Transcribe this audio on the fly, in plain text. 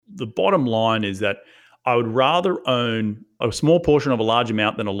the bottom line is that I would rather own a small portion of a large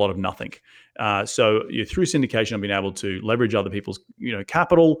amount than a lot of nothing. So through syndication, I've been able to leverage other people's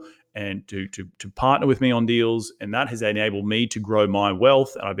capital and to partner with me on deals, and that has enabled me to grow my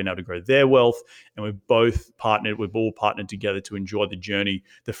wealth, and I've been able to grow their wealth, and we've all partnered together to enjoy the journey,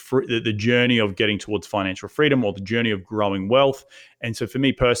 the journey of getting towards financial freedom, or the journey of growing wealth. And so for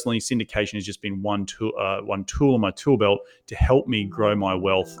me personally, syndication has just been one tool in my tool belt to help me grow my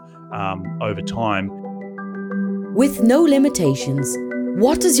wealth over time. With no limitations,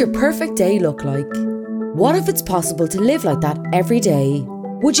 what does your perfect day look like? What if it's possible to live like that every day?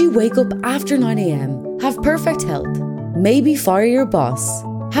 Would you wake up after 9 a.m, have perfect health, maybe fire your boss,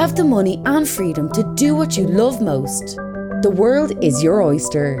 have the money and freedom to do what you love most? The world is your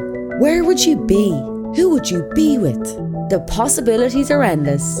oyster. Where would you be? Who would you be with? The possibilities are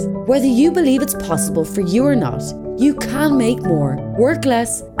endless. Whether you believe it's possible for you or not, you can make more, work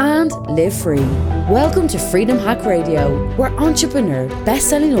less, and live free. Welcome to Freedom Hack Radio, where entrepreneur,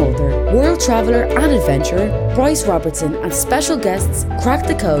 best-selling author, world traveler, and adventurer Bryce Robertson and special guests crack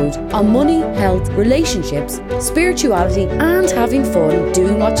the code on money, health, relationships, spirituality, and having fun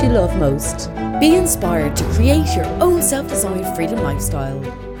doing what you love most. Be inspired to create your own self-designed freedom lifestyle.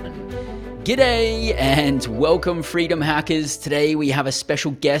 G'day and welcome, Freedom Hackers. Today we have a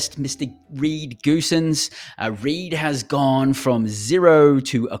special guest, Mr. Reed Goossens. Reed has gone from 0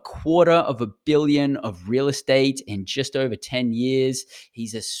 to $250 million of real estate in just over 10 years.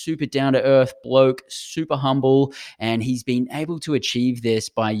 He's a super down-to-earth bloke, super humble, and he's been able to achieve this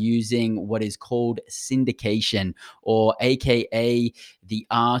by using what is called syndication, or AKA the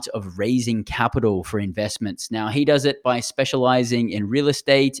art of raising capital for investments. Now, he does it by specializing in real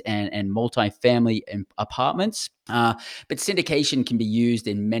estate and multifamily apartments. But syndication can be used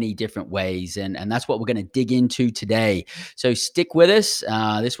in many different ways, and that's what we're going to dig into today. So stick with us.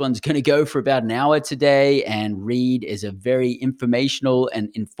 This one's going to go for about an hour today, and Reed is a very informational and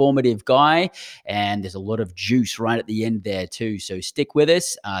informative guy, and there's a lot of juice right at the end there too. So stick with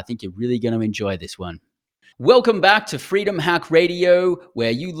us. I think you're really going to enjoy this one. Welcome back to Freedom Hack Radio, where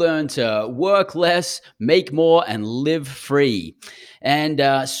you learn to work less, make more, and live free.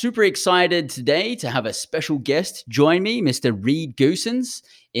 And super excited today to have a special guest join me, Mr. Reed Goossens.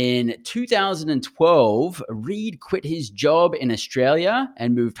 In 2012, Reed quit his job in Australia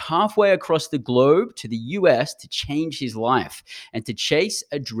and moved halfway across the globe to the US to change his life and to chase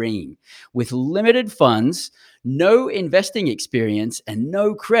a dream. With limited funds, no investing experience, and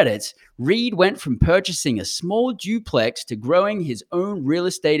no credit, Reed went from purchasing a small duplex to growing his own real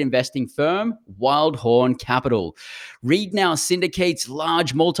estate investing firm, Wildhorn Capital. Reed now syndicates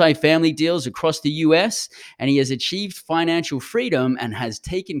large multifamily deals across the US, and he has achieved financial freedom and has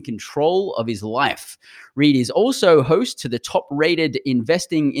taken control of his life. Reed is also host to the top-rated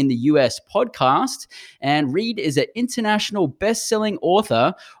Investing in the US podcast, and Reed is an international best-selling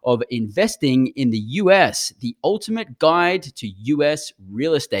author of Investing in the US, the ultimate guide to US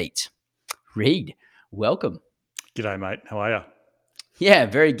real estate. Reed, welcome. G'day, mate. How are you? Yeah,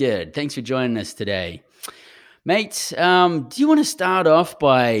 very good. Thanks for joining us today. Mate, do you want to start off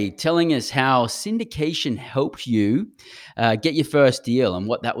by telling us how syndication helped you get your first deal and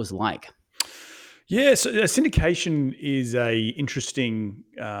what that was like? Yeah, so syndication is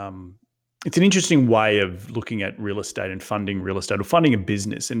it's an interesting way of looking at real estate and funding real estate, or funding a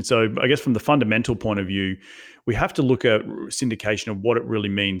business. And so I guess from the fundamental point of view, we have to look at syndication and what it really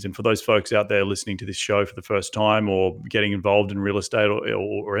means. And for those folks out there listening to this show for the first time, or getting involved in real estate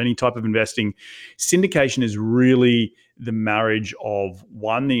or any type of investing, syndication is really the marriage of,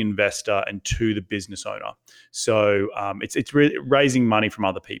 one, the investor, and two, the business owner. So it's really raising money from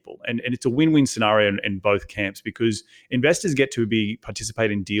other people, and it's a win-win scenario in both camps, because investors get to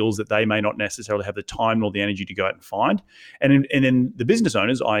participate in deals that they may not necessarily have the time nor the energy to go out and find, and then the business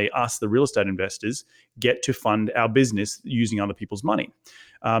owners, us, the real estate investors, get to fund our business using other people's money.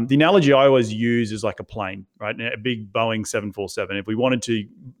 The analogy I always use is like a plane, right? A big Boeing 747. If we wanted to,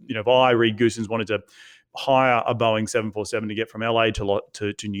 if I, Reed Goossens, wanted to hire a Boeing 747 to get from LA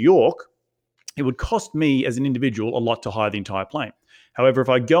to New York, it would cost me as an individual a lot to hire the entire plane. However, if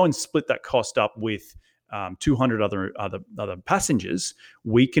I go and split that cost up with 200 other passengers,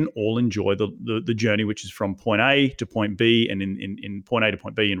 we can all enjoy the journey, which is from point A to point B. And in point A to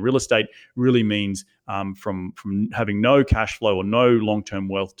point B in real estate really means from having no cash flow or no long-term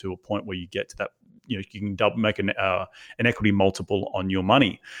wealth to a point where you get to that, you can make an equity multiple on your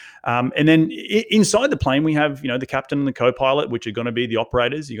money. And then inside the plane, we have, the captain and the co-pilot, which are going to be the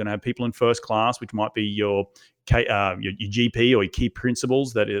operators. You're going to have people in first class, which might be your GP or your key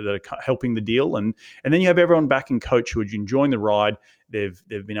principals that are helping the deal. And then you have everyone back in coach who are enjoying the ride. They've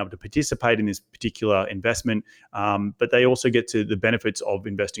been able to participate in this particular investment, but they also get to the benefits of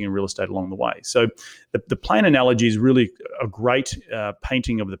investing in real estate along the way. So the plane analogy is really a great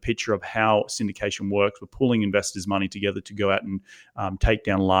painting of the picture of how syndication works. We're pulling investors' money together to go out and take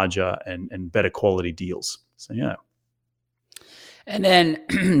down larger and better quality deals. So, yeah. And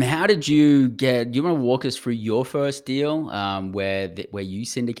then how did you do you want to walk us through your first deal where you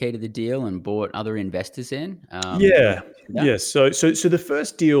syndicated the deal and brought other investors in? Yeah. So the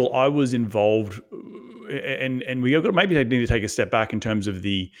first deal I was involved, and we maybe need to take a step back in terms of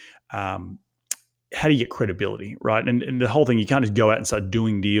the how do you get credibility, right? And the whole thing, you can't just go out and start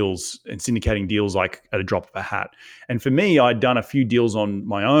doing deals and syndicating deals like at a drop of a hat. And for me, I'd done a few deals on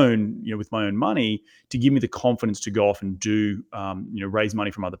my own, with my own money to give me the confidence to go off and do, raise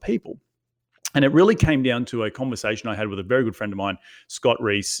money from other people. And it really came down to a conversation I had with a very good friend of mine, Scott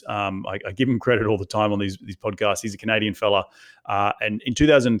Reese. I give him credit all the time on these podcasts. He's a Canadian fella. And in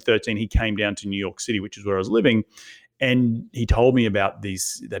 2013, he came down to New York City, which is where I was living. And he told me about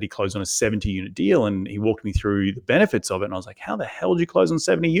that he closed on a 70-unit deal, and he walked me through the benefits of it. And I was like, how the hell did you close on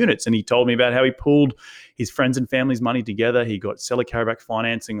 70 units? And he told me about how he pulled his friends and family's money together. He got seller carryback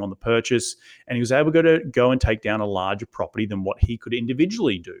financing on the purchase, and he was able to go and take down a larger property than what he could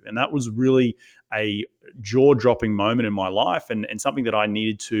individually do. And that was really a jaw-dropping moment in my life, and something that I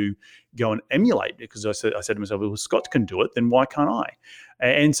needed to go and emulate, because I said to myself, well, Scott can do it, then why can't I?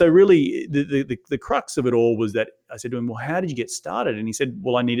 And so really the crux of it all was that I said to him, well, how did you get started? And he said,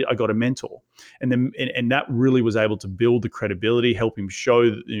 well, I got a mentor. And then and that really was able to build the credibility, help him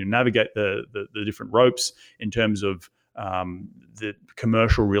show, navigate the different ropes in terms of the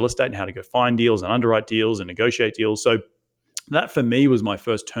commercial real estate and how to go find deals and underwrite deals and negotiate deals. So that for me was my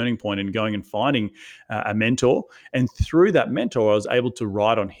first turning point in going and finding a mentor. And through that mentor, I was able to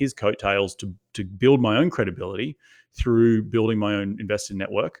ride on his coattails to build my own credibility through building my own investor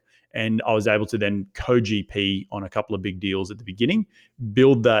network. And I was able to then co-GP on a couple of big deals at the beginning,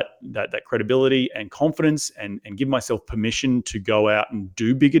 build that credibility and confidence, and give myself permission to go out and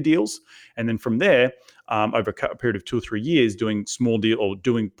do bigger deals. And then from there, over a period of 2 or 3 years, doing small deal or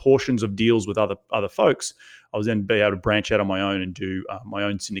doing portions of deals with other folks, I was then be able to branch out on my own and do my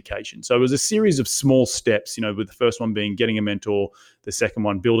own syndication. So it was a series of small steps, with the first one being getting a mentor, the second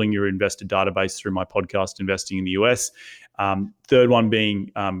one building your investor database through my podcast, Investing in the US. Third one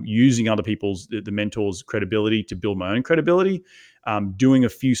being using other people's, the mentors' credibility to build my own credibility, doing a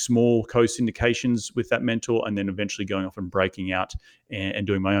few small co-syndications with that mentor, and then eventually going off and breaking out and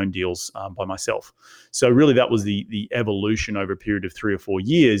doing my own deals by myself. So really that was the evolution over a period of 3 or 4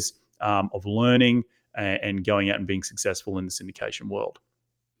 years of learning and going out and being successful in the syndication world.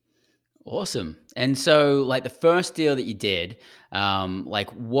 Awesome. And so like the first deal that you did,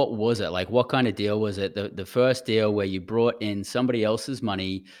 what was it? Like what kind of deal was it? The first deal where you brought in somebody else's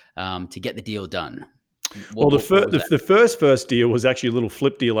money to get the deal done? The first deal was actually a little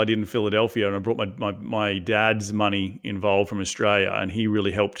flip deal I did in Philadelphia, and I brought my dad's money involved from Australia, and he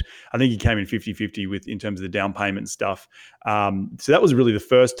really helped. I think he came in 50-50 in terms of the down payment stuff. So that was really the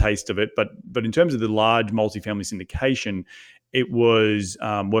first taste of it. But in terms of the large multifamily syndication, it was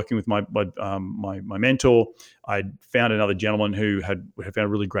working with my mentor. I found another gentleman who had found a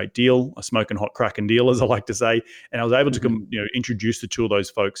really great deal, a smoking hot cracking deal, as I like to say, and I was able to introduce the two of those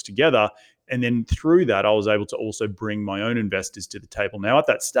folks together. And then through that, I was able to also bring my own investors to the table. Now, at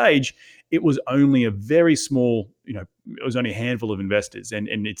that stage, it was only a very small, it was only a handful of investors, and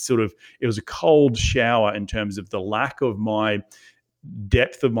it was a cold shower in terms of the lack of my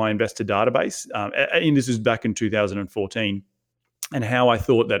depth of my investor database. And this is back in 2014. And how I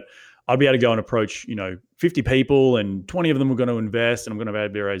thought that I'd be able to go and approach, 50 people, and 20 of them were going to invest, and I'm going to be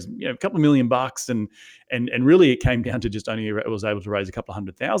able to raise, a couple of $1 million bucks. And really it came down to I was able to raise a couple of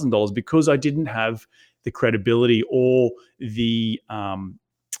 $100,000 because I didn't have the credibility or the, the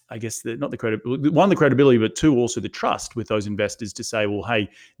credibility, but two, also the trust with those investors to say, well, hey,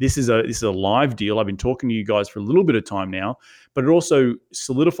 this is a live deal. I've been talking to you guys for a little bit of time now, but it also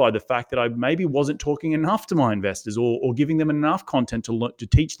solidified the fact that I maybe wasn't talking enough to my investors or giving them enough content to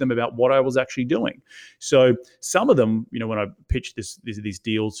teach them about what I was actually doing. So some of them, when I pitched these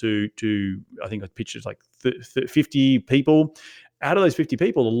deals to I think I pitched it like 50 people. Out of those 50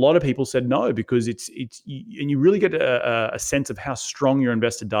 people, a lot of people said no, because and you really get a sense of how strong your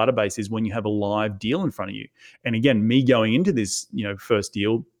investor database is when you have a live deal in front of you. And again, me going into this, first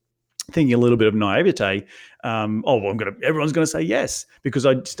deal, thinking a little bit of naivete, everyone's going to say yes because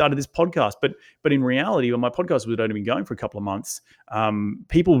I started this podcast. But in reality, when my podcast had only been going for a couple of months,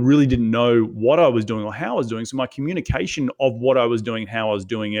 people really didn't know what I was doing or how I was doing. So my communication of what I was doing and how I was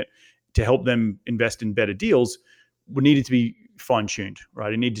doing it to help them invest in better deals needed to be fine-tuned,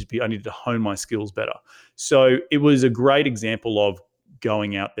 right? I needed to hone my skills better. So it was a great example of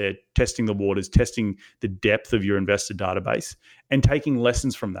going out there, testing the waters, testing the depth of your investor database, and taking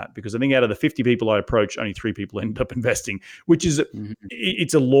lessons from that. Because I think out of the 50 people I approach, only 3 people end up investing, which is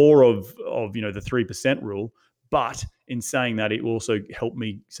it's a law of the 3% rule. But in saying that, it will also help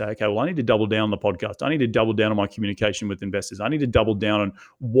me say, okay, well, I need to double down on the podcast. I need to double down on my communication with investors. I need to double down on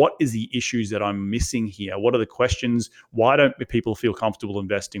what is the issues that I'm missing here. What are the questions? Why don't people feel comfortable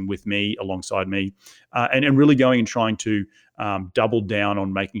investing with me, alongside me? And really going and trying to double down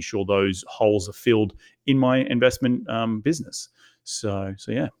on making sure those holes are filled in my investment business. So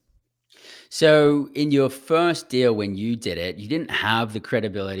yeah. So in your first deal, when you did it, you didn't have the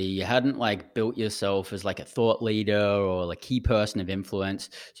credibility. You hadn't like built yourself as like a thought leader or like key person of influence.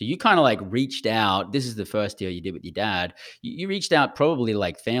 So you kind of like reached out. This is the first deal you did with your dad. You reached out probably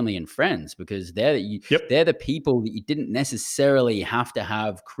like family and friends, because they're the people that you didn't necessarily have to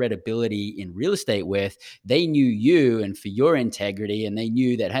have credibility in real estate with. They knew you and for your integrity, and they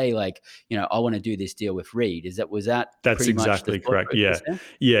knew that, hey, like, I want to do this deal with Reed. That's exactly correct.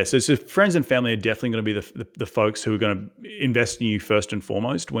 Yeah. So friends and family are definitely going to be the folks who are going to invest in you first and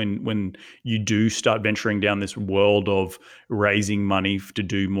foremost when you do start venturing down this world of raising money to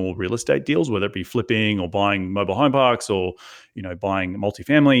do more real estate deals, whether it be flipping or buying mobile home parks or buying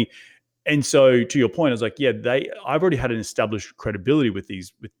multifamily. And so to your point, I was like, I've already had an established credibility with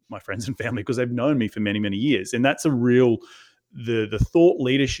my friends and family because they've known me for many, many years. And that's a real the thought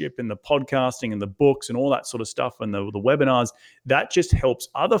leadership and the podcasting and the books and all that sort of stuff and the webinars, that just helps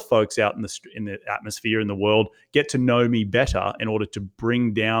other folks out in the atmosphere in the world get to know me better in order to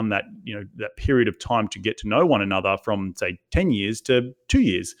bring down that that period of time to get to know one another from, say, 10 years to 2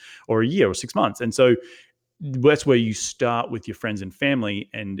 years or a year or 6 months. And so that's where you start with your friends and family,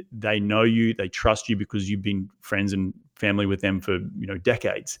 and they know you, they trust you because you've been friends and family with them for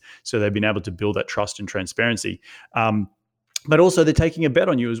decades. So they've been able to build that trust and transparency. But also they're taking a bet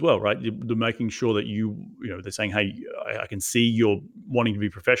on you as well, right? They're making sure that they're saying, hey, I can see you're wanting to be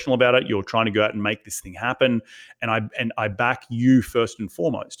professional about it. You're trying to go out and make this thing happen. And I back you first and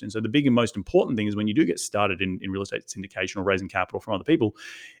foremost. And so the big and most important thing is when you do get started in real estate syndication or raising capital from other people,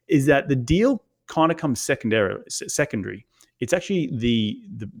 is that the deal kind of comes secondary. It's actually the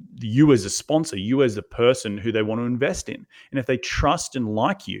you as a sponsor, you as a person who they want to invest in. And if they trust and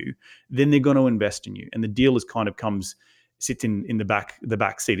like you, then they're going to invest in you. And the deal sits in the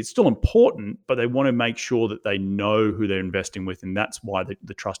back seat. It's still important, but they want to make sure that they know who they're investing with, and that's why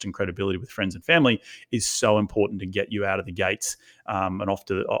the trust and credibility with friends and family is so important to get you out of the gates and off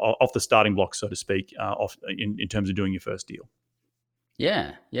the starting block, so to speak, in terms of doing your first deal.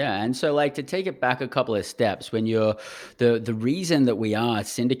 Yeah. And so like to take it back a couple of steps, when you're the reason that we are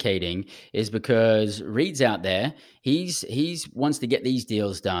syndicating is because Reed's out there. He's wants to get these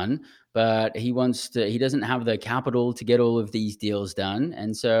deals done, but he doesn't have the capital to get all of these deals done.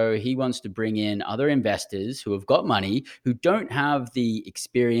 And so he wants to bring in other investors who have got money, who don't have the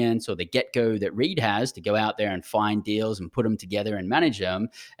experience or the get-go that Reed has to go out there and find deals and put them together and manage them.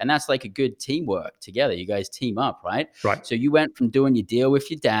 And that's like a good teamwork together. You guys team up, right? Right. So you went from doing your deal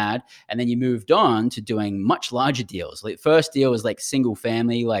with your dad, and then you moved on to doing much larger deals. Like first deal was like single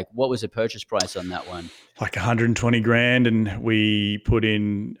family. Like what was the purchase price on that one? Like $120,000, and we put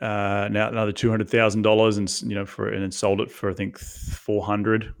in now another $200,000, and then sold it for I think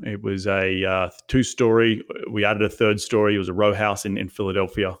 $400,000. It was a 2-story. We added a 3rd story. It was a row house in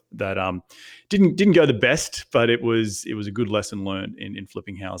Philadelphia that didn't go the best, but it was a good lesson learned in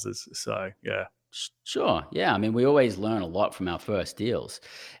flipping houses. So yeah. Sure. Yeah. I mean, we always learn a lot from our first deals.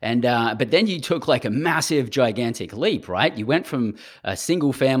 And, but then you took like a massive, gigantic leap, right? You went from a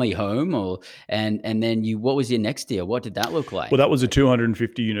single family home and then what was your next deal? What did that look like? Well, that was a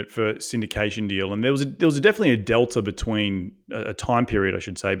 250 unit for syndication deal. And there was definitely a delta between a time period, I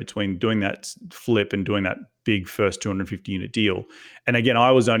should say, between doing that flip and doing that big first 250 unit deal. And again, I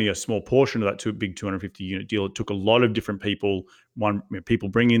was only a small portion of that big 250 unit deal. It took a lot of different people. People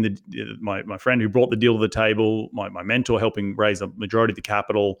bring in my friend who brought the deal to the table, my mentor helping raise the majority of the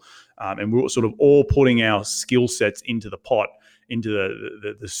capital, and we were sort of all putting our skill sets into the pot, into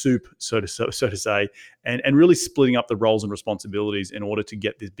the soup, so to say, and really splitting up the roles and responsibilities in order to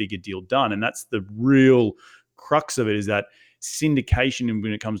get this bigger deal done. And that's the real crux of it, is that syndication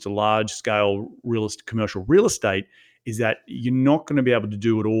when it comes to large scale commercial real estate is that you're not going to be able to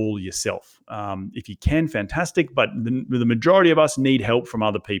do it all yourself. If you can, fantastic. But the majority of us need help from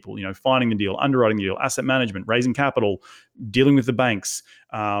other people, finding the deal, underwriting the deal, asset management, raising capital, dealing with the banks,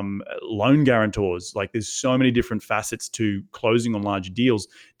 loan guarantors. Like there's so many different facets to closing on large deals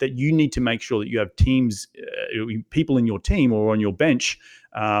that you need to make sure that you have teams, people in your team or on your bench,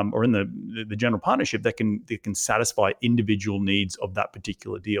 or in the general partnership that can satisfy individual needs of that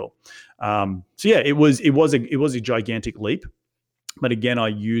particular deal. So yeah, it was a gigantic leap. But again, I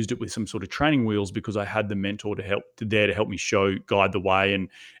used it with some sort of training wheels because I had the mentor to help me guide the way,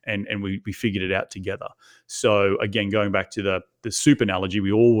 and we figured it out together. So again, going back to the soup analogy,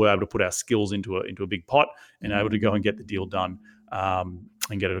 we all were able to put our skills into a big pot and able to go and get the deal done,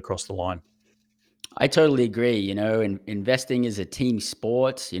 and get it across the line. I totally agree. Investing is a team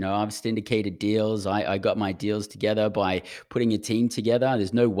sport. I've syndicated deals. I got my deals together by putting a team together.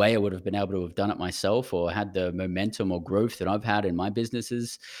 There's no way I would have been able to have done it myself or had the momentum or growth that I've had in my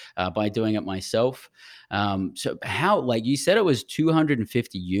businesses by doing it myself. So how, like you said, it was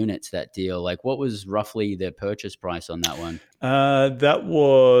 250 units, that deal. Like what was roughly the purchase price on that one? That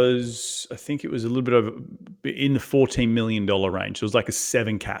was, I think it was a little bit over in the $14 million range. So it was like a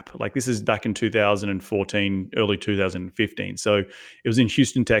 7 cap. Like this is back in 2014, early 2015. So it was in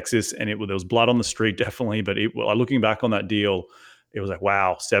Houston, Texas, and there was blood on the street, definitely. But looking back on that deal, it was like,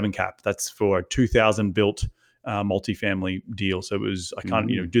 wow, 7 cap. That's for a 2000 built multifamily deal. So it was, I can't,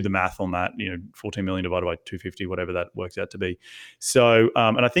 do the math on that, 14 million divided by 250, whatever that works out to be. So,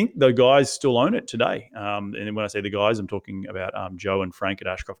 and I think the guys still own it today. And when I say the guys, I'm talking about Joe and Frank at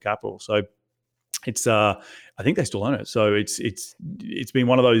Ashcroft Capital. So it's, I think they still own it. So it's been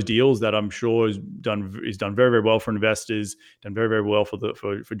one of those deals that I'm sure is done very, very well for investors, done very, very well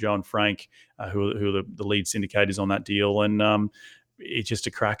for Joe and Frank, who are the lead syndicators on that deal. And, it's just a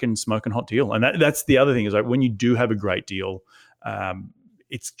cracking, smoking hot deal. And that's the other thing is like when you do have a great deal,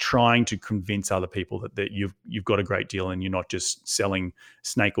 it's trying to convince other people that you've got a great deal and you're not just selling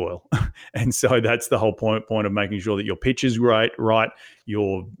snake oil. And so that's the whole point of making sure that your pitch is right.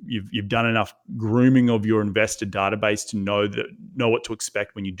 You've done enough grooming of your investor database to know what to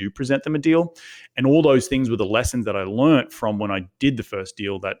expect when you do present them a deal. And all those things were the lessons that I learned from when I did the first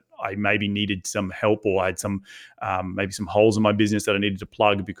deal that I maybe needed some help, or I had some maybe some holes in my business that I needed to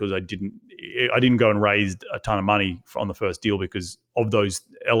plug because I didn't go and raise a ton of money on the first deal because of those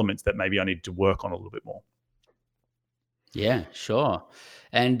elements that maybe I needed to work on a little bit more. Yeah, sure.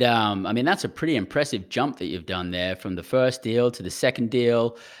 And I mean, that's a pretty impressive jump that you've done there from the first deal to the second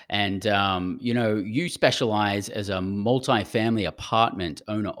deal. And, you specialize as a multifamily apartment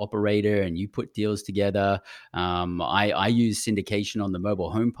owner operator, and you put deals together. I use syndication on the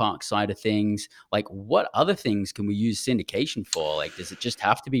mobile home park side of things. Like what other things can we use syndication for? Like, does it just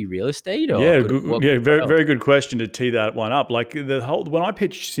have to be real estate? Or very good question to tee that one up. Like when I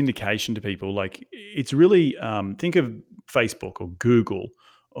pitch syndication to people, like it's really, think of Facebook or Google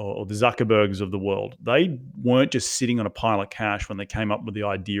or the Zuckerbergs of the world. They weren't just sitting on a pile of cash when they came up with the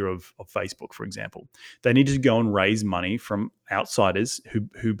idea of Facebook, for example. They needed to go and raise money from outsiders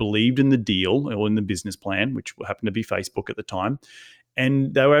who believed in the deal or in the business plan, which happened to be Facebook at the time.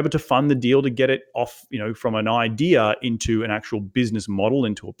 And they were able to fund the deal to get it off, from an idea into an actual business model,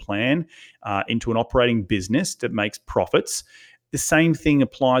 into a plan, into an operating business that makes profits. The same thing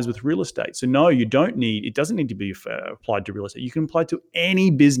applies with real estate. So no, it doesn't need to be applied to real estate. You can apply to any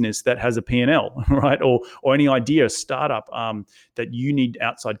business that has a P&L, right? Or any idea, startup that you need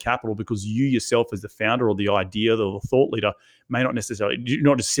outside capital because you yourself as the founder or the idea or the thought leader may not necessarily, you're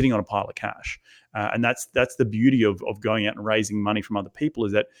not just sitting on a pile of cash. And that's the beauty of going out and raising money from other people,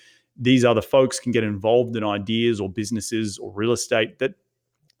 is that these other folks can get involved in ideas or businesses or real estate that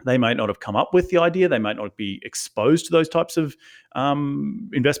they might not have come up with the idea. They might not be exposed to those types of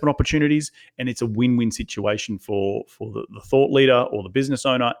investment opportunities. And it's a win-win situation for the thought leader or the business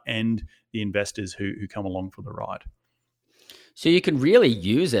owner and the investors who come along for the ride. So you can really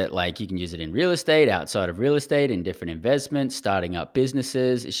use it, like you can use it in real estate, outside of real estate, in different investments, starting up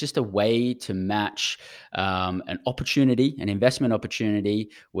businesses. It's just a way to match an investment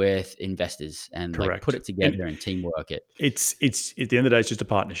opportunity with investors and like put it together and teamwork it. It's at the end of the day, it's just a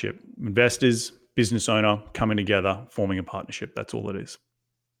partnership. Investors, business owner coming together, forming a partnership. That's all it is.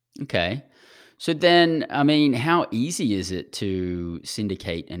 Okay. So then, I mean, how easy is it to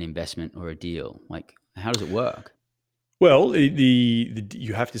syndicate an investment or a deal? Like, how does it work? Well,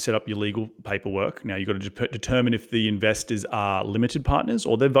 you have to set up your legal paperwork. Now, you've got to determine if the investors are limited partners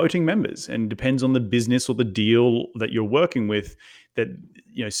or they're voting members, and depends on the business or the deal that you're working with. that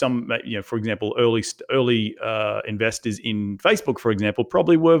some for example early investors in Facebook, for example,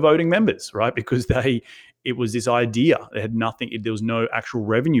 probably were voting members, right? Because it was this idea. They had nothing. There was no actual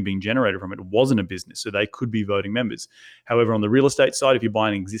revenue being generated from it. It wasn't a business, so they could be voting members. However, on the real estate side, if you buy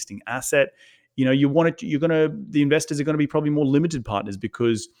an existing asset, the investors are going to be probably more limited partners,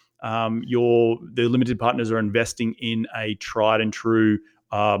 because the limited partners are investing in a tried and true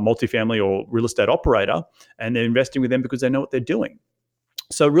multifamily or real estate operator, and they're investing with them because they know what they're doing.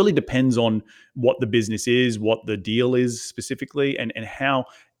 So it really depends on what the business is, what the deal is specifically, and how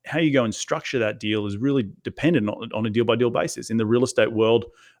you go and structure that deal is really dependent on a deal-by-deal basis. In the real estate world,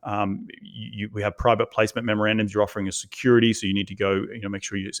 we have private placement memorandums. You're offering a security, so you need to go, make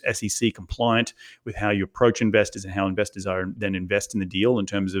sure you're SEC compliant with how you approach investors and how investors are then invest in the deal in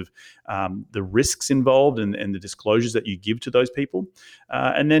terms of the risks involved and the disclosures that you give to those people.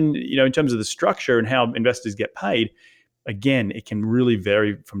 And then, in terms of the structure and how investors get paid, again, it can really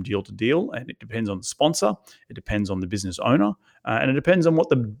vary from deal to deal, and it depends on the sponsor, it depends on the business owner, and it depends on what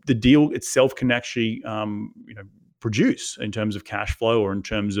the deal itself can actually produce in terms of cash flow, or in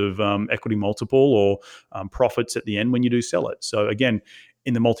terms of equity multiple, or profits at the end when you do sell it. So again,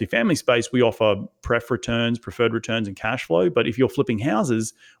 in the multifamily space, we offer preferred returns and cash flow. But if you're flipping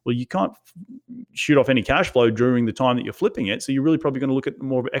houses, well, you can't shoot off any cash flow during the time that you're flipping it. So you're really probably going to look at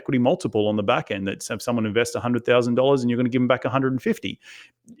more of an equity multiple on the back end. That if someone invests $100,000 and you're going to give them back $150,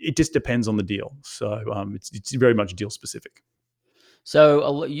 it just depends on the deal. So it's very much deal specific.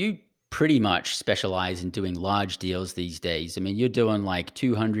 So you pretty much specialize in doing large deals these days. I mean, you're doing like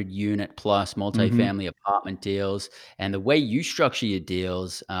 200 unit plus multifamily apartment deals. And the way you structure your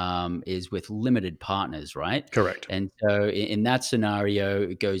deals is with limited partners, right? Correct. And so in that scenario,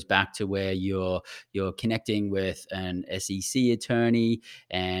 it goes back to where you're connecting with an SEC attorney,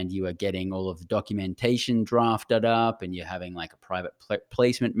 and you are getting all of the documentation drafted up, and you're having like a private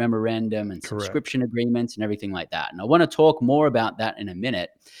placement memorandum and subscription agreements and everything like that. And I want to talk more about that in a minute.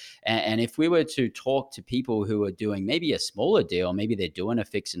 And if we were to talk to people who are doing maybe a smaller deal, maybe they're doing a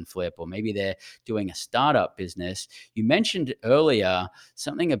fix and flip, or maybe they're doing a startup business, you mentioned earlier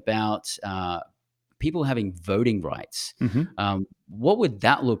something about people having voting rights. What would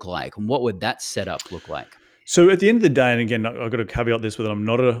that look like? And what would that setup look like? So at the end of the day, and again, I've got to caveat this with that I'm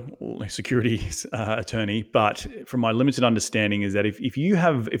not a securities attorney, but from my limited understanding is that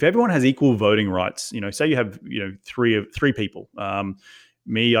if everyone has equal voting rights, say you have three people.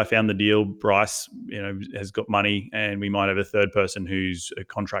 Me, I found the deal. Bryce, has got money, and we might have a third person who's a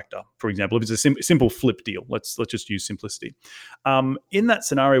contractor, for example. If it's a simple flip deal, let's just use simplicity. In that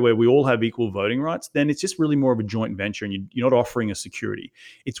scenario where we all have equal voting rights, then it's just really more of a joint venture, and you're not offering a security.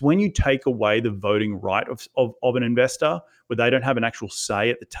 It's when you take away the voting right of an investor, where they don't have an actual say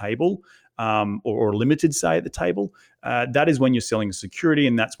at the table, or a limited say at the table. That is when you're selling a security,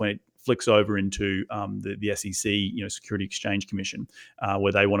 and that's when it flicks over into the SEC, Security Exchange Commission,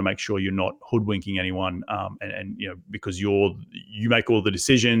 where they want to make sure you're not hoodwinking anyone, and because you make all the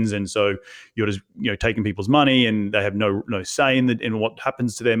decisions, and so you're just taking people's money, and they have no say in what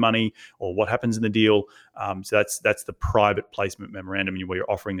happens to their money or what happens in the deal. So that's the private placement memorandum, where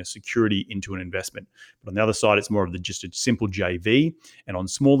you're offering a security into an investment. But on the other side, it's more of just a simple JV, and on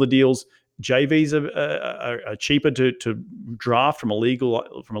smaller deals, JVs are cheaper to draft from a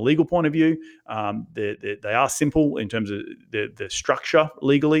legal point of view. They are simple in terms of the structure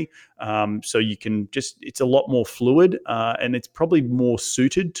legally, so you can it's a lot more fluid, and it's probably more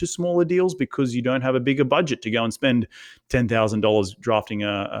suited to smaller deals because you don't have a bigger budget to go and spend $10,000 drafting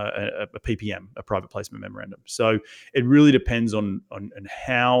a PPM, a private placement memorandum. So it really depends on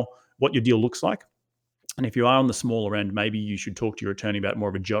what your deal looks like. And if you are on the smaller end, maybe you should talk to your attorney about more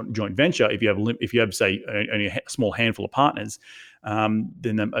of a joint venture. If you have say only a small handful of partners,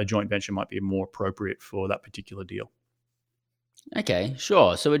 then a joint venture might be more appropriate for that particular deal. Okay,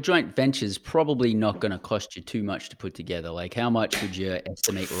 sure. So a joint venture is probably not going to cost you too much to put together. Like, how much would you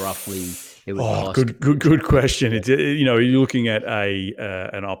estimate roughly it would cost? Good question. It's you're looking at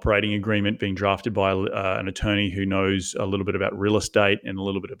an operating agreement being drafted by an attorney who knows a little bit about real estate and a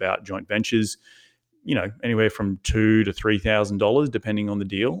little bit about joint ventures. Anywhere from $2,000 to $3,000, depending on the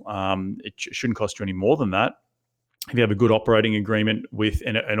deal. It shouldn't cost you any more than that. If you have a good operating agreement with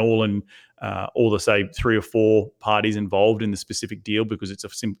all the say 3 or 4 parties involved in the specific deal, because it's a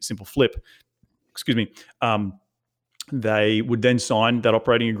simple flip. They would then sign that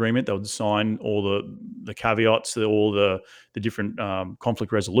operating agreement. They would sign all the caveats, all the different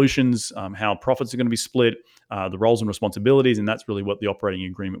conflict resolutions, how profits are going to be split, the roles and responsibilities, and that's really what the operating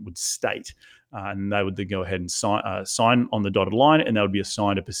agreement would state. And they would then go ahead and sign on the dotted line, and they would be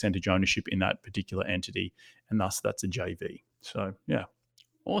assigned a percentage ownership in that particular entity, and thus that's a JV. So yeah.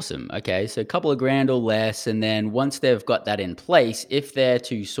 Awesome. Okay. So a couple of grand or less. And then once they've got that in place, if they're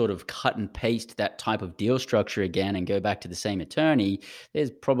to sort of cut and paste that type of deal structure again and go back to the same attorney,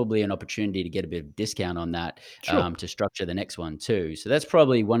 there's probably an opportunity to get a bit of discount on that Sure. to structure the next one too. So that's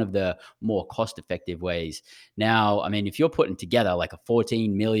probably one of the more cost effective ways. Now, I mean, if you're putting together like a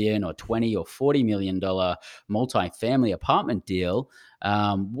 14 million or 20 or $40 million multi-family apartment deal,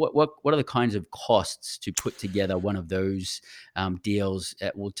 what are the kinds of costs to put together one of those deals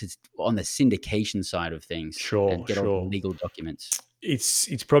on the syndication side of things and Sure, get all the sure. legal documents?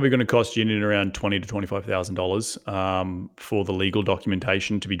 It's probably going to cost you in and around $20,000 to $25,000 for the legal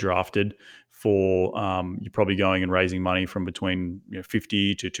documentation to be drafted. For you're probably going and raising money from between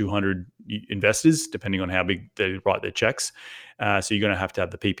 50 to 200 investors, depending on how big they write their checks. So you're going to have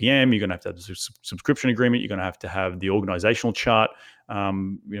the PPM, you're going to have the subscription agreement, you're going to have the organizational chart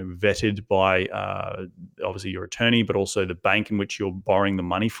vetted by obviously your attorney, but also the bank in which you're borrowing the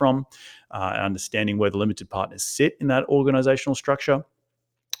money from, and understanding where the limited partners sit in that organizational structure.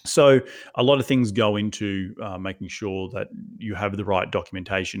 So a lot of things go into making sure that you have the right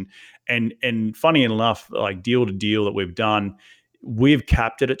documentation. And funny enough, like deal to deal that we've done, we've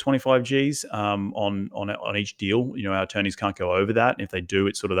capped it at 25 Gs on each deal. Our attorneys can't go over that. And if they do,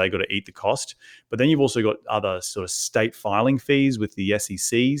 it's sort of they got to eat the cost. But then you've also got other sort of state filing fees with the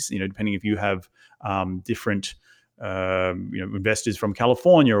SECs. Depending if you have different investors from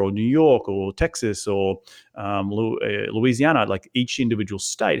California or New York or Texas or Louisiana, like each individual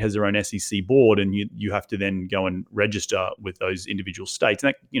state has their own SEC board, and you have to then go and register with those individual states,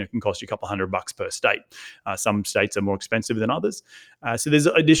 and that can cost you a couple $100 per state. Some states are more expensive than others, so there's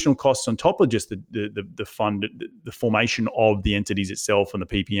additional costs on top of just the fund, the formation of the entities itself, and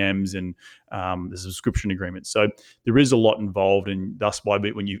the PPMs and the subscription agreements. So there is a lot involved, and thus why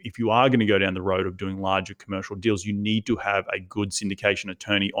if you are going to go down the road of doing larger commercial deals, you need to have a good syndication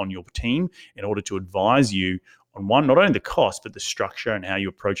attorney on your team in order to advise you on not only the cost, but the structure and how you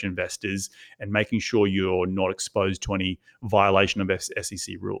approach investors, and making sure you're not exposed to any violation of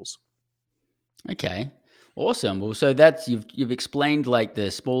SEC rules. Okay. Awesome. Well, so that's you've explained like the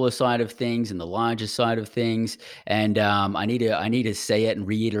smaller side of things and the larger side of things, and I need to say it and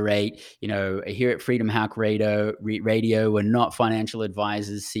reiterate. Here at Freedom Hack Radio, we're not financial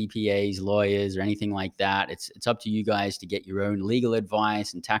advisors, CPAs, lawyers, or anything like that. It's up to you guys to get your own legal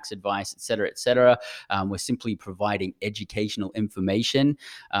advice and tax advice, et cetera, et cetera. We're simply providing educational information.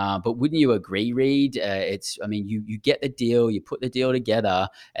 But wouldn't you agree, Reed? You get the deal, you put the deal together,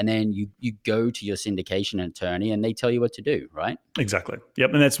 and then you go to your syndication attorney and they tell you what to do, right? Exactly.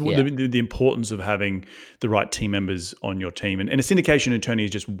 Yep. And that's the importance of having the right team members on your team. And a syndication attorney is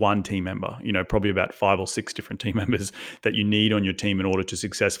just one team member, probably about 5 or 6 different team members that you need on your team in order to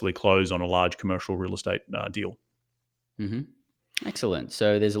successfully close on a large commercial real estate deal. Mm-hmm. Excellent.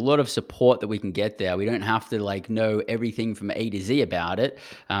 So there's a lot of support that we can get there. We don't have to know everything from A to Z about it.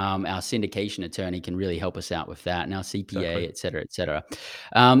 Our syndication attorney can really help us out with that, and our CPA, exactly, et cetera, et cetera.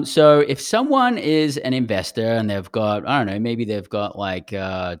 So if someone is an investor and they've got, I don't know, maybe they've got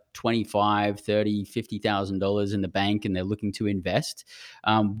 $25,000, $30,000, $50,000 in the bank and they're looking to invest,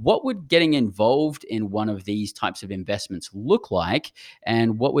 what would getting involved in one of these types of investments look like,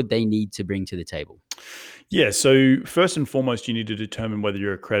 and what would they need to bring to the table? Yeah, so first and foremost, you need to determine whether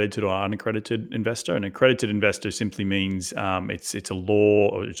you're accredited or unaccredited investor. An accredited investor simply means it's a law,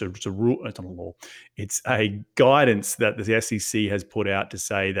 or it's a rule. It's not a law. It's a guidance that the SEC has put out to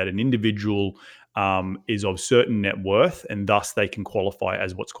say that an individual is of certain net worth, and thus they can qualify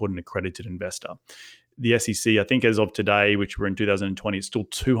as what's called an accredited investor. The SEC, I think as of today, which we're in 2020, it's still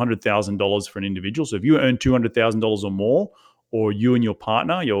 $200,000 for an individual. So if you earn $200,000 or more, or you and your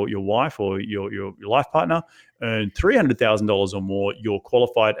partner, your wife or your life partner earn $300,000 or more, you're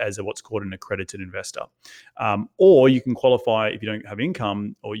qualified as what's called an accredited investor. Or you can qualify if you don't have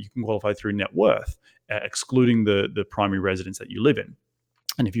income, or you can qualify through net worth, excluding the primary residence that you live in.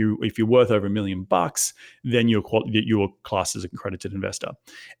 And if you're worth over $1 million, then you're classed as an accredited investor.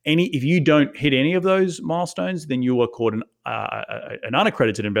 If you don't hit any of those milestones, then you are called an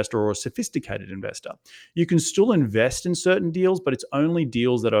unaccredited investor or a sophisticated investor. You can still invest in certain deals, but it's only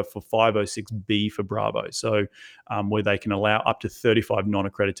deals that are for 506B for Bravo. So where they can allow up to 35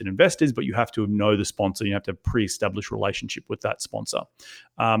 non-accredited investors, but you have to know the sponsor. You have to have a pre-established relationship with that sponsor.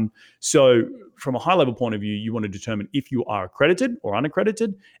 So from a high-level point of view, you want to determine if you are accredited or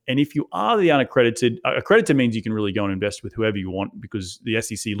unaccredited. And if you are the unaccredited, accredited means you can really go and invest with whoever you want, because the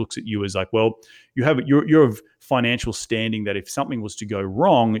SEC looks at you as like, well, you're of financial standing that if something was to go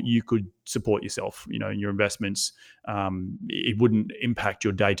wrong, you could support yourself, in your investments. It wouldn't impact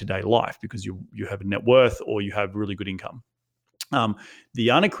your day-to-day life because you have a net worth or you have really good income. The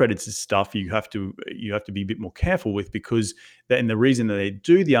unaccredited stuff you have to be a bit more careful with, because and the reason that they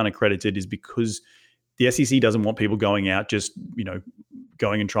do the unaccredited is because the SEC doesn't want people going out just,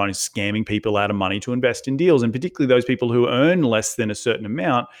 going and trying to scamming people out of money to invest in deals, and particularly those people who earn less than a certain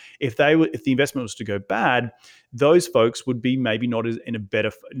amount. If the investment was to go bad, those folks would be maybe not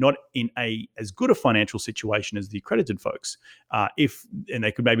in as good a financial situation as the accredited folks. And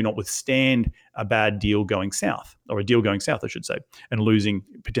they could maybe not withstand a bad deal going south, or a deal going south, I should say, and losing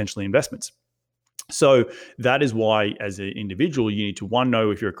potentially investments. So that is why, as an individual, you need to, one,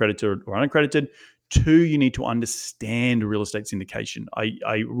 know if you're accredited or unaccredited. Two, you need to understand real estate syndication.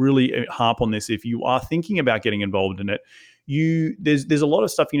 I really harp on this. If you are thinking about getting involved in it, there's a lot of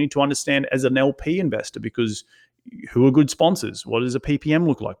stuff you need to understand as an LP investor, because who are good sponsors? What does a PPM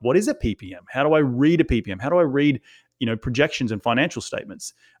look like? What is a PPM? How do I read a PPM? How do I read projections and financial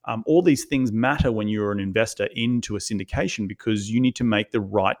statements? All these things matter when you're an investor into a syndication, because you need to make the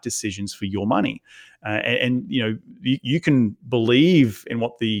right decisions for your money. You can believe in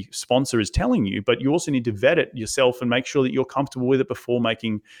what the sponsor is telling you, but you also need to vet it yourself and make sure that you're comfortable with it before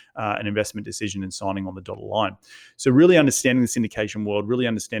making an investment decision and signing on the dotted line. So really understanding the syndication world, really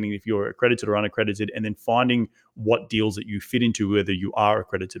understanding if you're accredited or unaccredited, and then finding what deals that you fit into, whether you are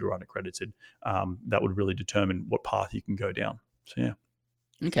accredited or unaccredited, that would really determine what path you can go down. So, yeah.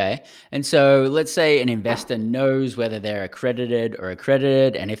 Okay. And so let's say an investor knows whether they're accredited or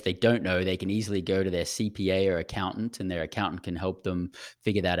accredited. And if they don't know, they can easily go to their CPA or accountant, and their accountant can help them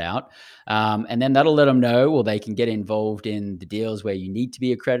figure that out. And then that'll let them know, well, they can get involved in the deals where you need to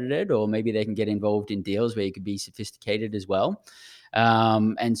be accredited, or maybe they can get involved in deals where you could be sophisticated as well.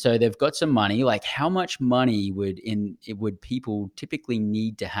 And so they've got some money. Like, how much money would people typically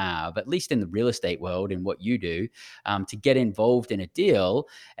need to have, at least in the real estate world and what you do, to get involved in a deal?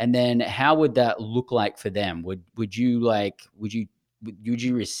 And then how would that look like for them? Would you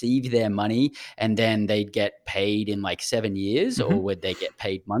receive their money and then they'd get paid in like 7 years, or would they get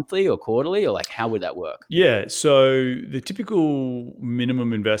paid monthly or quarterly, or like how would that work? Yeah, so the typical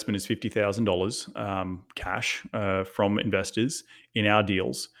minimum investment is $50,000 cash from investors in our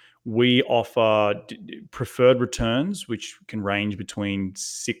deals. We offer preferred returns, which can range between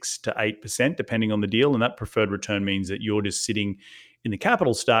 6 to 8%, depending on the deal. And that preferred return means that you're just sitting in the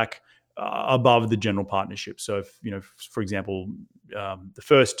capital stack above the general partnership. So if, for example, the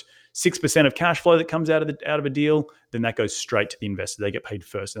first 6% of cash flow that comes out of a deal, then that goes straight to the investor. They get paid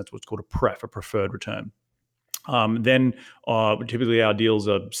first, and that's what's called a preferred return. Then typically our deals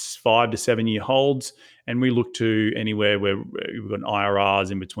are 5 to 7 year holds, and we look to anywhere where we've got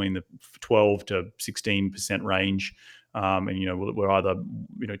IRRs in between the 12 to 16% range. And we're either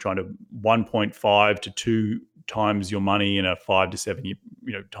trying to 1.5 to 2 times your money in a 5 to 7 year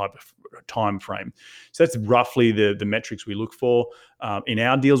type of time frame. So that's roughly the metrics we look for in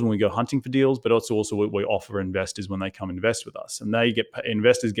our deals when we go hunting for deals, but also what we offer investors when they come invest with us. And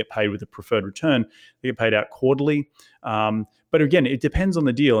investors get paid with a preferred return. They get paid out quarterly. But again, it depends on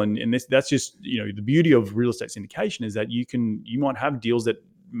the deal, and that's just the beauty of real estate syndication is that you might have deals that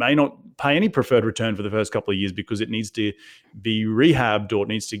may not pay any preferred return for the first couple of years because it needs to be rehabbed, or it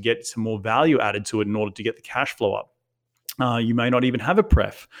needs to get some more value added to it in order to get the cash flow up. You may not even have a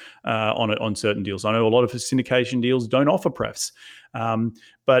pref on certain deals. I know a lot of syndication deals don't offer prefs.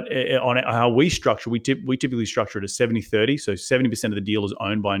 But on how we structure, we typically structure it as 70-30. So 70% of the deal is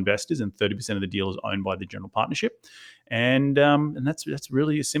owned by investors and 30% of the deal is owned by the general partnership. And that's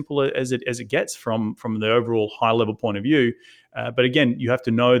really as simple as it gets from the overall high level point of view. But again, you have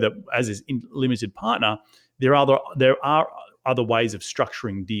to know that as a limited partner, there are other ways of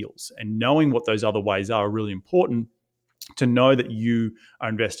structuring deals, and knowing what those other ways are really important to know that you are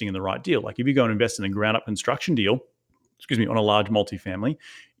investing in the right deal. Like if you go and invest in a ground up construction deal, on a large multifamily,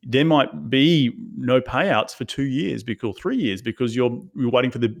 there might be no payouts for 2 years or 3 years because you're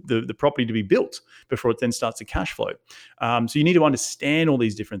waiting for the property to be built before it then starts to cash flow. So you need to understand all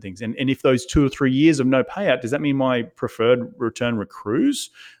these different things. And if those 2 or 3 years of no payout, does that mean my preferred return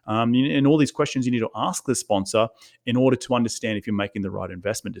recruits? And all these questions you need to ask the sponsor in order to understand if you're making the right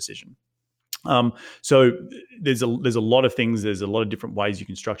investment decision. So there's a lot of things. There's a lot of different ways you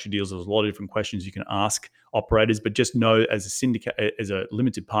can structure deals. There's a lot of different questions you can ask operators. But just know, as a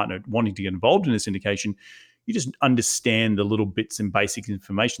limited partner wanting to get involved in a syndication, you just understand the little bits and basic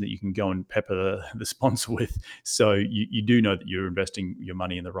information that you can go and pepper the sponsor with, so you do know that you're investing your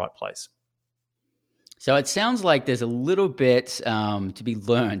money in the right place. So it sounds like there's a little bit to be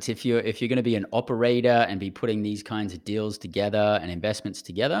learned if you're going to be an operator and be putting these kinds of deals together and investments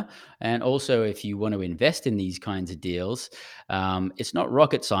together, and also if you want to invest in these kinds of deals. It's not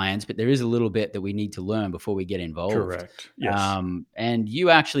rocket science, but there is a little bit that we need to learn before we get involved. Correct. Yes. And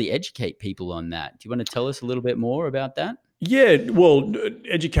you actually educate people on that. Do you want to tell us a little bit more about that? Yeah, well,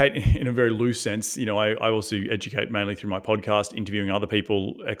 educate in a very loose sense. I also educate mainly through my podcast, interviewing other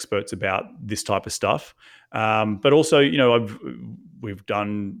people, experts about this type of stuff. But also, we've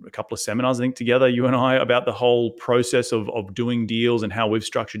done a couple of seminars, I think, together, you and I, about the whole process of doing deals and how we've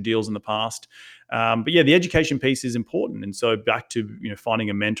structured deals in the past. But yeah, the education piece is important. And so back to finding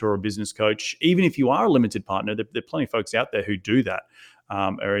a mentor or a business coach, even if you are a limited partner, there are plenty of folks out there who do that,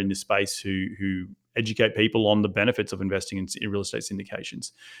 are in this space who educate people on the benefits of investing in real estate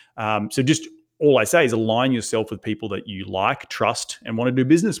syndications. So just all I say is align yourself with people that you like, trust, and want to do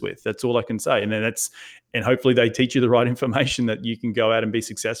business with. That's all I can say. And hopefully they teach you the right information that you can go out and be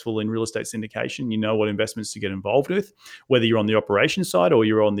successful in real estate syndication. You know what investments to get involved with, whether you're on the operations side or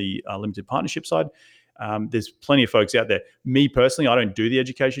you're on the limited partnership side. There's plenty of folks out there. Me personally, I don't do the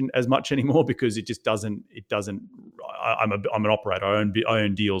education as much anymore because it doesn't. I'm an operator. I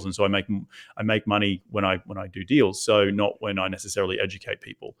own deals, and so I make money when I do deals. So not when I necessarily educate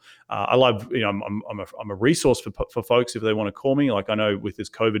people. I love, I'm a resource for folks if they want to call me. Like I know with this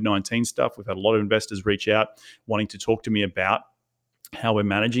COVID-19 stuff, we've had a lot of investors reach out wanting to talk to me about how we're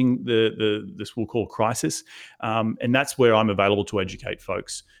managing this we'll call crisis, and that's where I'm available to educate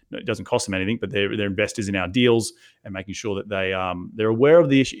folks. It doesn't cost them anything, but they're investors in our deals, and making sure that they're aware of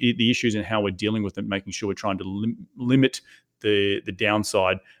the issues and how we're dealing with them, making sure we're trying to limit the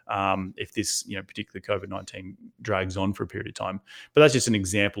downside if this particular COVID-19 drags on for a period of time. But that's just an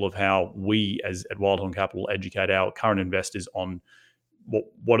example of how we at Wildhorn Capital educate our current investors on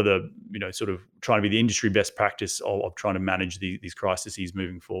what are the sort of trying to be the industry best practice of trying to manage these crises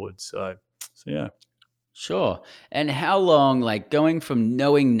moving forward. So yeah. Sure. And how long, like going from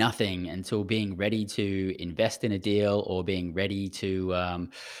knowing nothing until being ready to invest in a deal or being ready to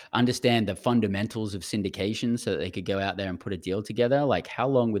understand the fundamentals of syndication so that they could go out there and put a deal together? Like how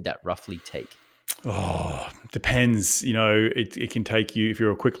long would that roughly take? Oh, depends. It can take you, if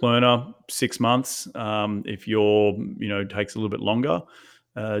you're a quick learner, 6 months. If you're, takes a little bit longer,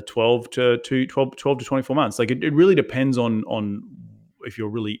 12 to 24 months. Like it really depends on if you're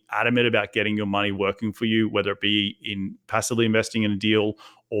really adamant about getting your money working for you, whether it be in passively investing in a deal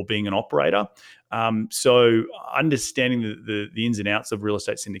or being an operator. So understanding the ins and outs of real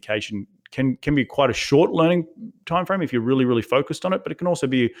estate syndication can be quite a short learning time frame if you're really, really focused on it, but it can also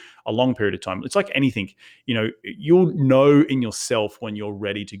be a long period of time. It's like anything, you'll know in yourself when you're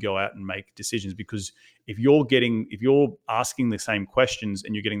ready to go out and make decisions, because if you're asking the same questions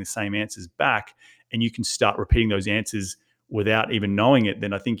and you're getting the same answers back, and you can start repeating those answers without even knowing it,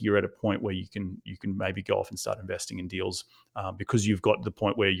 then I think you're at a point where you can maybe go off and start investing in deals because you've got to the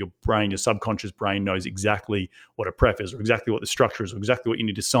point where your subconscious brain knows exactly what a pref is, or exactly what the structure is, or exactly what you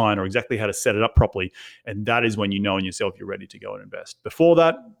need to sign, or exactly how to set it up properly. And that is when you know in yourself you're ready to go and invest. Before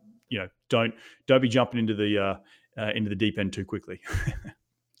that, don't be jumping into the deep end too quickly.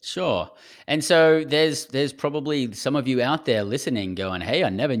 Sure. And so there's probably some of you out there listening going, hey, I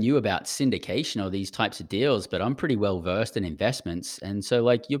never knew about syndication or these types of deals, but I'm pretty well versed in investments. And so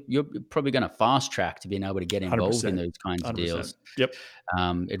like you're probably going to fast track to being able to get involved 100%. in those kinds of 100%. deals. Yep.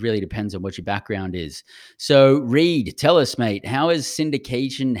 It really depends on what your background is. So Reed, tell us, mate, how has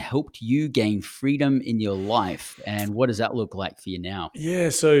syndication helped you gain freedom in your life? And what does that look like for you now? Yeah.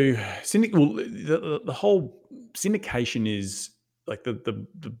 So the whole syndication is, like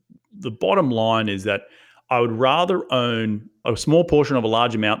the bottom line is that I would rather own a small portion of a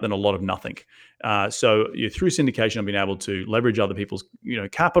large amount than a lot of nothing. So through syndication, I've been able to leverage other people's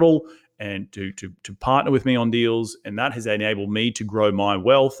capital and to partner with me on deals, and that has enabled me to grow my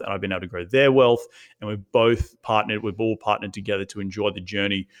wealth, and I've been able to grow their wealth, and we've all partnered together to enjoy the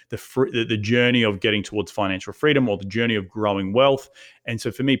journey, the journey of getting towards financial freedom, or the journey of growing wealth. And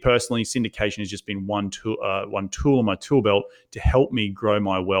so for me personally, syndication has just been one tool in my tool belt to help me grow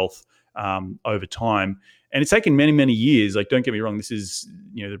my wealth over time. And it's taken many, many years. Like, don't get me wrong, this is,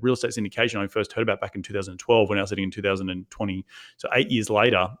 the real estate syndication I first heard about back in 2012 when I was sitting in 2020. So 8 years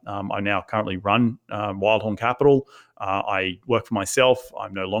later, I now currently run Wildhorn Capital. I work for myself.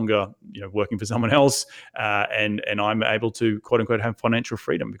 I'm no longer, working for someone else. And I'm able to, quote unquote, have financial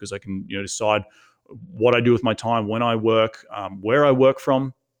freedom because I can, decide what I do with my time, when I work, where I work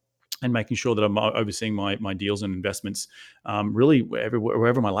from. and making sure that I'm overseeing my deals and investments, really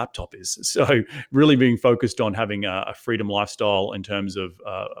wherever my laptop is. So really being focused on having a freedom lifestyle in terms of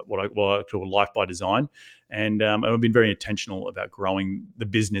what I call life by design, and I've been very intentional about growing the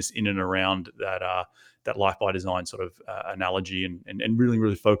business in and around that life by design sort of analogy, and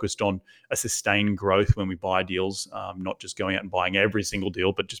really focused on a sustained growth when we buy deals, not just going out and buying every single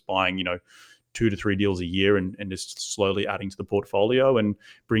deal, but just buying 2 to 3 deals a year, and just slowly adding to the portfolio and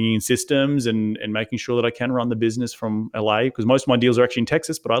bringing in systems and making sure that I can run the business from LA, because most of my deals are actually in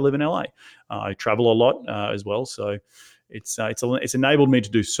Texas, but I live in LA. I travel a lot as well. So it's enabled me to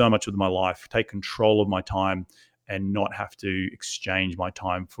do so much with my life, take control of my time, and not have to exchange my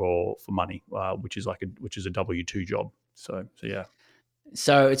time for money, which is a W-2 job. So yeah.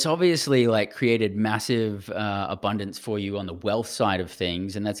 So it's obviously like created massive abundance for you on the wealth side of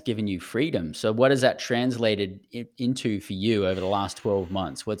things, and that's given you freedom. So what has that translated into for you over the last 12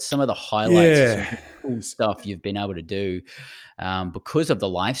 months? What's some of the highlights of some of the cool stuff you've been able to do because of the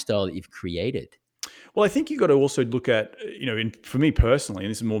lifestyle that you've created? Well, I think you've got to also look at, for me personally,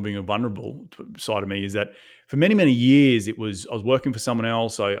 and this is more being a vulnerable side of me, is that for many, many years, I was working for someone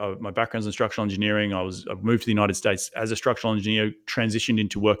else. My background's in structural engineering. I moved to the United States as a structural engineer, transitioned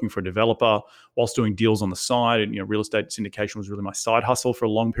into working for a developer whilst doing deals on the side. And, real estate syndication was really my side hustle for a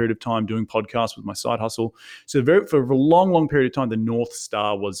long period of time. Doing podcasts was my side hustle. So for a long, long period of time, the North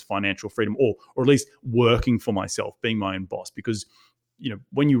Star was financial freedom, or at least working for myself, being my own boss. Because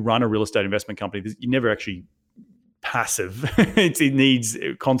when you run a real estate investment company, you're never actually passive. It needs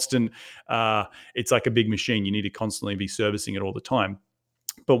constant. It's like a big machine. You need to constantly be servicing it all the time.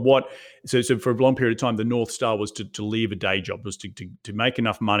 But so for a long period of time, the North Star was to leave a day job, was to make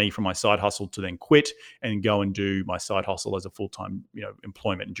enough money from my side hustle to then quit and go and do my side hustle as a full-time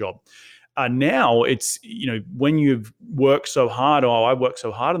employment and job. Now it's, when you've worked so hard, I worked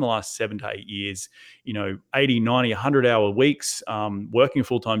so hard in the last 7 to 8 years, 80, 90, 100-hour weeks, working a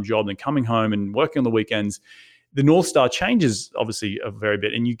full-time job, then coming home and working on the weekends. The North Star changes obviously a very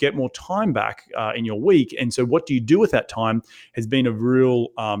bit, and you get more time back in your week. And so what do you do with that time has been a real,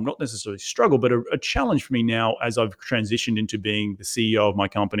 not necessarily struggle, but a challenge for me now as I've transitioned into being the CEO of my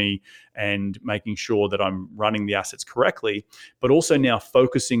company and making sure that I'm running the assets correctly, but also now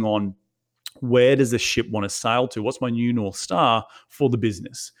focusing on where does the ship want to sail to? What's my new North Star for the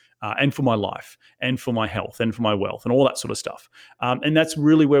business? And for my life, and for my health, and for my wealth, and all that sort of stuff. And that's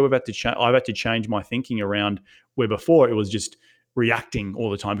really where I've had to change my thinking around, where before it was just reacting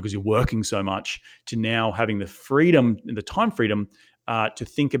all the time because you're working so much, to now having the freedom and the time freedom to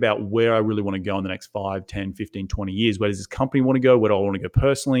think about where I really want to go in the next 5, 10, 15, 20 years. Where does this company want to go? Where do I want to go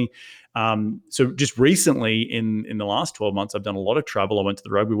personally? So just recently in the last 12 months, I've done a lot of travel. I went to the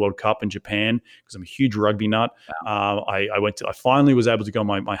Rugby World Cup in Japan because I'm a huge rugby nut. Wow. I finally was able to go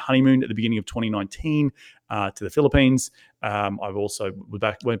on my honeymoon at the beginning of 2019 to the Philippines. I've also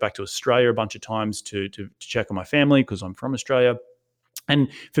went back to Australia a bunch of times to check on my family because I'm from Australia. And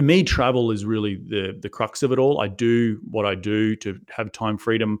for me, travel is really the crux of it all. I do what I do to have time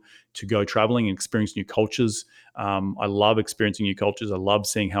freedom to go traveling and experience new cultures. I love experiencing new cultures. I love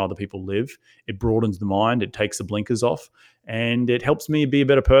seeing how other people live. It broadens the mind. It takes the blinkers off. And it helps me be a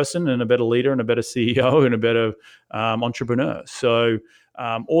better person and a better leader and a better CEO and a better entrepreneur. So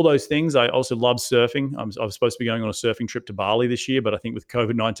all those things. I also love surfing. I was supposed to be going on a surfing trip to Bali this year, but I think with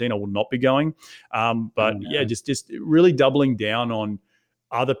COVID-19, I will not be going. Just really doubling down on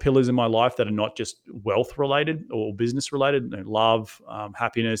other pillars in my life that are not just wealth related or business related. Love,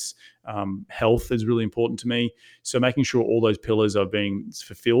 happiness, health is really important to me. So making sure all those pillars are being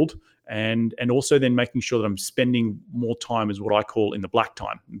fulfilled, and also then making sure that I'm spending more time as what I call in the black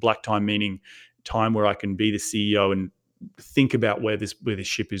time. Black time meaning time where I can be the CEO and think about where this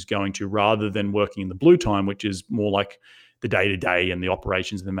ship is going to, rather than working in the blue time, which is more like the day-to-day and the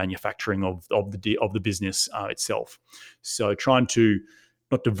operations and the manufacturing of the business itself. So trying to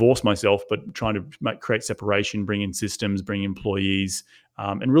not divorce myself, but trying to create separation, bring in systems, bring employees,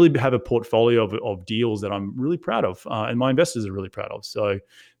 and really have a portfolio of deals that I'm really proud of, and my investors are really proud of. So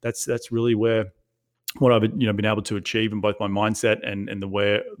that's really what I've been able to achieve in both my mindset and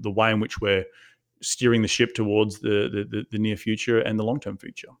the way in which we're steering the ship towards the near future and the long-term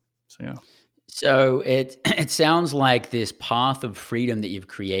future. So yeah. So it sounds like this path of freedom that you've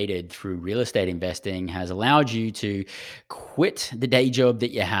created through real estate investing has allowed you to quit the day job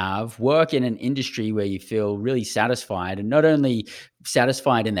that you have, work in an industry where you feel really satisfied, and not only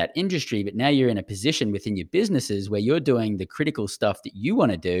satisfied in that industry, but now you're in a position within your businesses where you're doing the critical stuff that you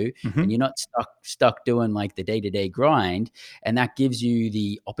want to do, and you're not stuck doing like the day-to-day grind. And that gives you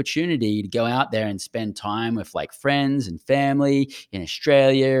the opportunity to go out there and spend time with like friends and family in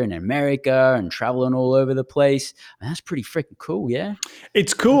Australia and America and traveling all over the place. And that's pretty freaking cool. Yeah.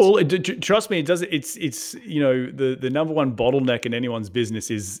 It's cool. Trust me, it does. It's the number one bottleneck in anyone's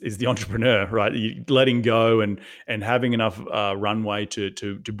business is the entrepreneur, right? Letting go and having enough runway to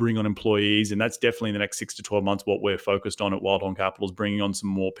bring on employees. And that's definitely in the next 6 to 12 months what we're focused on at Wild Horn Capital, is bringing on some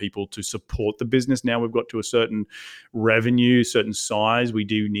more people to support the business. Now we've got to a certain revenue, certain size. We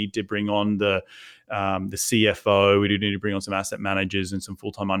do need to bring on the CFO. We do need to bring on some asset managers and some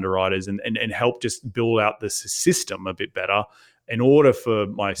full-time underwriters and help just build out this system a bit better in order for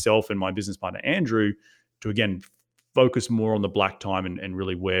myself and my business partner, Andrew, to again focus more on the black time and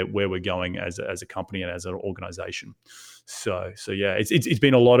really where we're going as a company and as an organization. So yeah, it's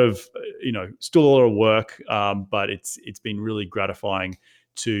been a lot of, still a lot of work, but it's been really gratifying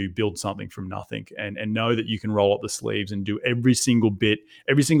to build something from nothing and know that you can roll up the sleeves and do every single bit,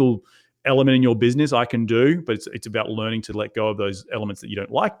 every single element in your business I can do, but it's about learning to let go of those elements that you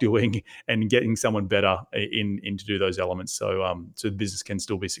don't like doing and getting someone better in to do those elements. So the business can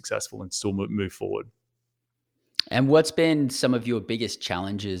still be successful and still move forward. And what's been some of your biggest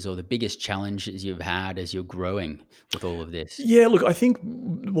challenges or the biggest challenges you've had as you're growing with all of this? Yeah, look, I think,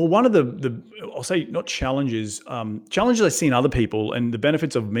 one of the I'll say not challenges I see in other people, and the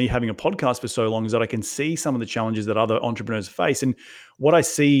benefits of me having a podcast for so long is that I can see some of the challenges that other entrepreneurs face. And what I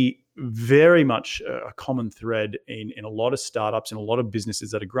see very much a common thread in a lot of startups and a lot of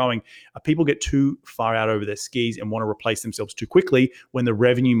businesses that are growing are people get too far out over their skis and want to replace themselves too quickly when the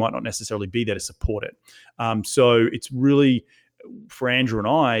revenue might not necessarily be there to support it. So it's really, for Andrew and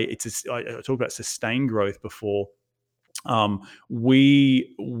I talked about sustained growth before.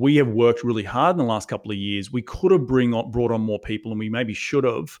 We have worked really hard in the last couple of years. We could have brought on more people, and we maybe should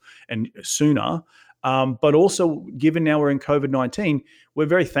have, and sooner. But also, given now we're in COVID-19, we're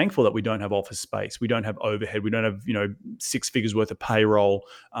very thankful that we don't have office space. We don't have overhead. We don't have 6 figures worth of payroll.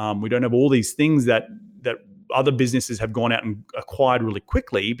 We don't have all these things that other businesses have gone out and acquired really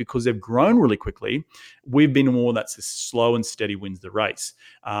quickly because they've grown really quickly. We've been more that's slow and steady wins the race.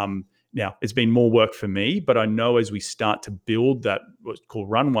 Now, it's been more work for me, but I know as we start to build that what's called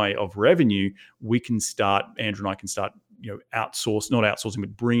runway of revenue, Andrew and I can start, not outsourcing,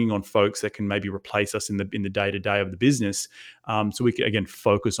 but bringing on folks that can maybe replace us in the day-to-day of the business. So we can, again,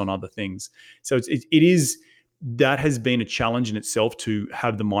 focus on other things. So that has been a challenge in itself, to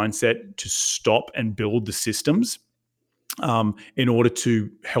have the mindset to stop and build the systems in order to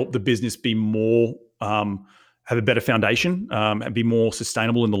help the business be more, have a better foundation and be more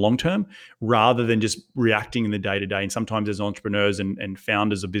sustainable in the long term, rather than just reacting in the day-to-day. And sometimes as entrepreneurs and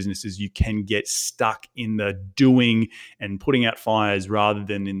founders of businesses, you can get stuck in the doing and putting out fires rather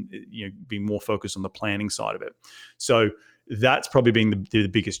than being more focused on the planning side of it. So that's probably been the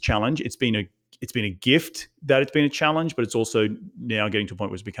biggest challenge. It's been a gift that it's been a challenge, but it's also now getting to a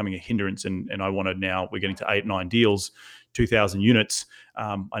point where it's becoming a hindrance. And we're getting to 8-9 deals, 2,000 units.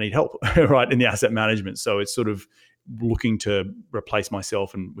 I need help, right, in the asset management. So it's sort of looking to replace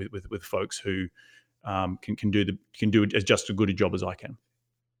myself and with folks who can do just as good a job as I can.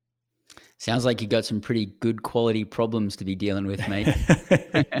 Sounds like you got some pretty good quality problems to be dealing with, mate.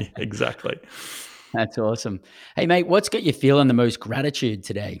 Yeah, exactly. That's awesome. Hey, mate, what's got you feeling the most gratitude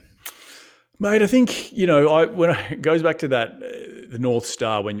today? Mate, I think, it goes back to that, the North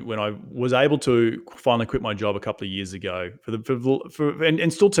Star, when I was able to finally quit my job a couple of years ago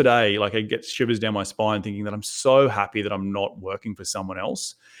and still today, like, I get shivers down my spine thinking that I'm so happy that I'm not working for someone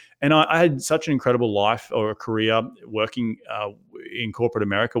else. And I had such an incredible life or a career working in corporate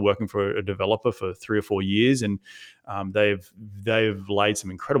America, working for a developer for 3 or 4 years. And they've laid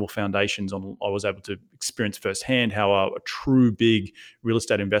some incredible foundations on. I was able to experience firsthand how a true big real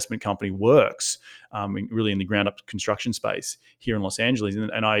estate investment company works, really in the ground up construction space here in Los Angeles.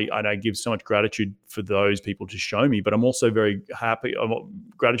 And I give so much gratitude for those people to show me, but I'm also very happy,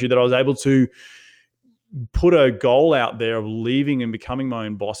 gratitude that I was able to put a goal out there of leaving and becoming my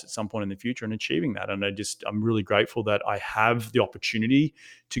own boss at some point in the future and achieving that. And I'm really grateful that I have the opportunity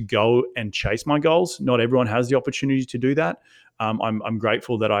to go and chase my goals. Not everyone has the opportunity to do that. I'm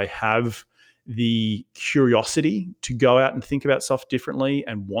grateful that I have the curiosity to go out and think about stuff differently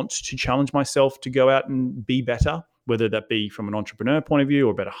and want to challenge myself to go out and be better, whether that be from an entrepreneur point of view,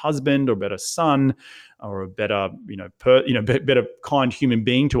 or a better husband, or a better son, or a better, better kind human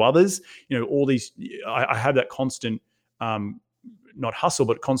being to others. All these, I have that constant, not hustle,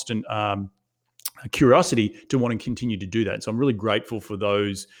 but constant curiosity to want to continue to do that. So I'm really grateful for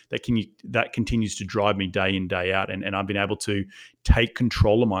those that continues to drive me day in, day out. And I've been able to take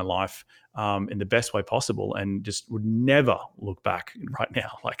control of my life in the best way possible, and just would never look back right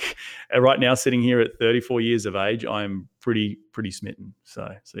now. Like right now, sitting here at 34 years of age, I'm pretty smitten.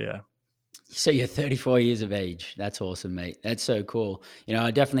 So yeah. So you're 34 years of age. That's awesome, mate. That's so cool.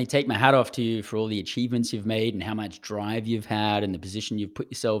 I definitely take my hat off to you for all the achievements you've made and how much drive you've had and the position you've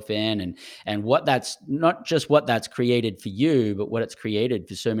put yourself in, and what that's not just what that's created for you, but what it's created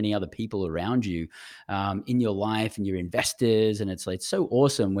for so many other people around you in your life and your investors. And it's like so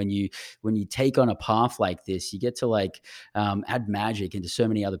awesome when you take on a path like this, you get to add magic into so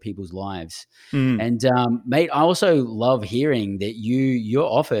many other people's lives. And mate, I also love hearing that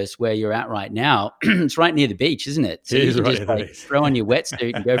your office where you're at right now, it's right near the beach, isn't it? So you can just throw on your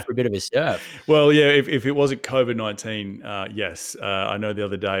wetsuit and go for a bit of a surf. Well, yeah, if it wasn't COVID-19, yes. I know the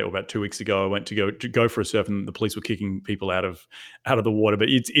other day, or about 2 weeks ago, I went to go for a surf, and the police were kicking people out of the water. But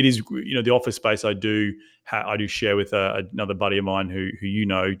it is the office space I do share with another buddy of mine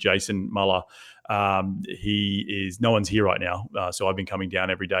who Jason Muller. No one's here right now. So I've been coming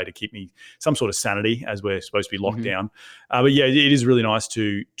down every day to keep me some sort of sanity as we're supposed to be locked down. But yeah, it is really nice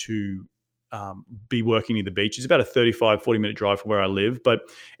to be working near the beach. It's about a 40 minute drive from where I live, but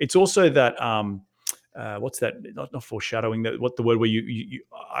it's also that, what's that? Not foreshadowing. What the word where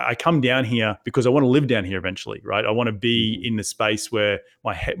I come down here because I want to live down here eventually, right? I want to be in the space where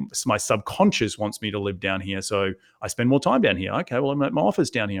my subconscious wants me to live down here. So I spend more time down here. Okay, well, I'm at my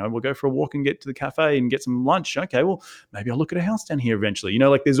office down here. We'll go for a walk and get to the cafe and get some lunch. Okay, well, maybe I'll look at a house down here eventually.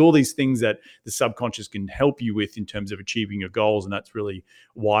 There's all these things that the subconscious can help you with in terms of achieving your goals. And that's really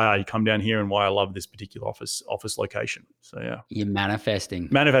why I come down here and why I love this particular office location. So yeah. You're manifesting.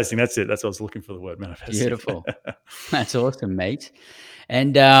 Manifesting, that's it. That's what I was looking for, the word manifesting. Beautiful. That's awesome, mate.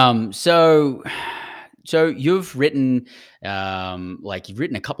 And so you've written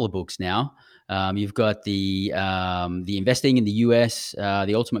a couple of books now. You've got the Investing in the US,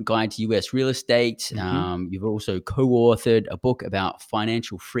 the Ultimate Guide to US Real Estate. You've also co-authored a book about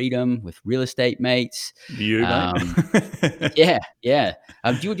financial freedom with real estate mates. You, mate. Yeah.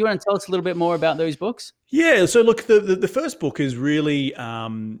 Do you want to tell us a little bit more about those books? Yeah. So look, the first book is really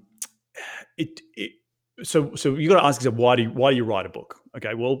So you got to ask yourself, why do you write a book?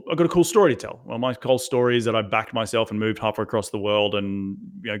 Okay, well, I've got a cool story to tell. Well, my cool story is that I backed myself and moved halfway across the world, and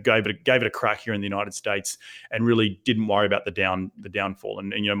gave it a crack here in the United States, and really didn't worry about the downfall.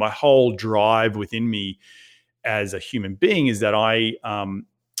 And my whole drive within me as a human being is that I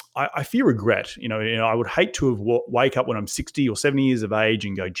fear regret. I would hate to have wake up when I'm 60 or 70 years of age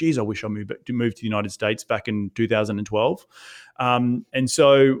and go, geez, I wish I moved to the United States back in 2012. And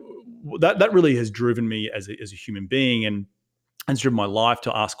so that really has driven me as a human being, and has driven my life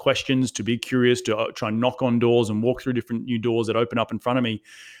to ask questions, to be curious, to try and knock on doors and walk through different new doors that open up in front of me.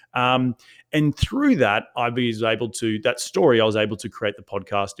 And through that, I was able to create the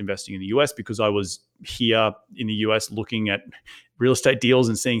podcast Investing in the US, because I was here in the US looking at real estate deals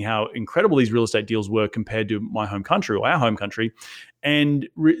and seeing how incredible these real estate deals were compared to my home country, or our home country, and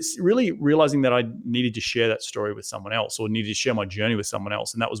really realizing that I needed to share that story with someone else, or needed to share my journey with someone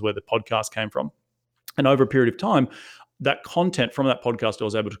else. And that was where the podcast came from. And over a period of time, that content from that podcast, I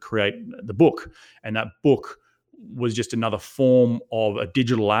was able to create the book. And that book was just another form of a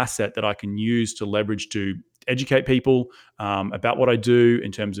digital asset that I can use to leverage to educate people about what I do,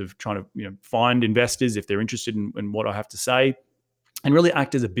 in terms of trying to find investors if they're interested in what I have to say, and really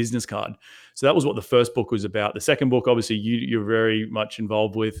act as a business card. So that was what the first book was about. The second book, obviously, you're very much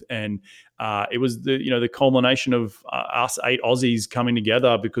involved with, and it was the culmination of us 8 Aussies coming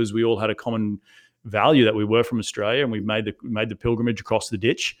together, because we all had a common value that we were from Australia, and we made the pilgrimage across the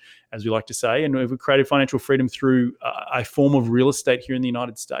ditch, as we like to say, and we've created financial freedom through a form of real estate here in the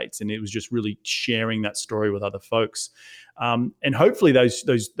United States. And it was just really sharing that story with other folks, and hopefully those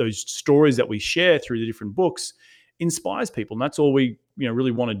stories that we share through the different books inspires people. And that's all we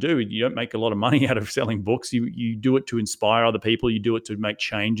really want to do. You don't make a lot of money out of selling books. You do it to inspire other people. You do it to make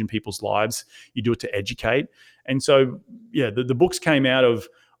change in people's lives. You do it to educate. And so, yeah, the books came out of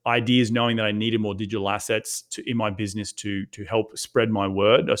ideas, knowing that I needed more digital assets in my business to help spread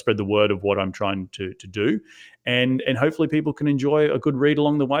the word of what I'm trying to do. And hopefully people can enjoy a good read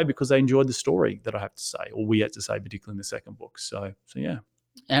along the way, because they enjoyed the story that I have to say, or we had to say, particularly in the second book. So yeah.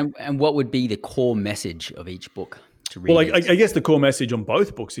 And what would be the core message of each book to read? Well, I guess the core message on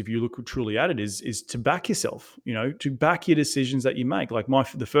both books, if you look truly at it, is to back yourself, to back your decisions that you make. Like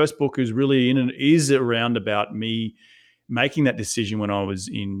the first book is really is around about me making that decision when I was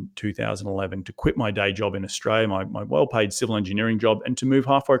in 2011 to quit my day job in Australia, my well-paid civil engineering job, and to move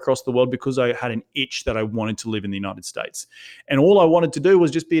halfway across the world because I had an itch that I wanted to live in the United States. And all I wanted to do was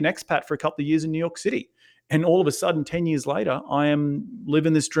just be an expat for a couple of years in New York City. And all of a sudden, 10 years later, I am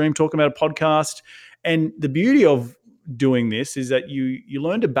living this dream, talking about a podcast. And the beauty of doing this is that you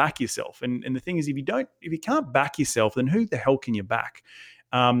learn to back yourself. And the thing is, if you can't back yourself, then who the hell can you back?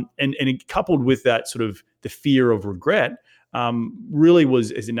 And it, coupled with that sort of the fear of regret, really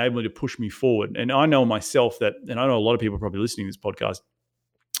has enabled me to push me forward. And I know myself that, and I know a lot of people probably listening to this podcast,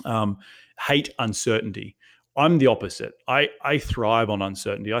 hate uncertainty. I'm the opposite. I thrive on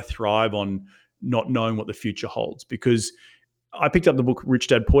uncertainty. I thrive on not knowing what the future holds, because I picked up the book Rich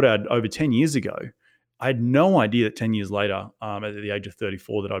Dad Poor Dad over 10 years ago. I had no idea that 10 years later, at the age of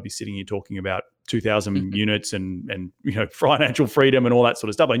 34, that I'd be sitting here talking about 2,000 units and financial freedom and all that sort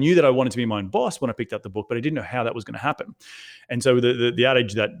of stuff. I knew that I wanted to be my own boss when I picked up the book, but I didn't know how that was going to happen. And so the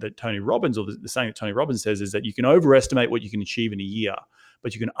adage that Tony Robbins, or the saying that Tony Robbins says, is that you can overestimate what you can achieve in a year,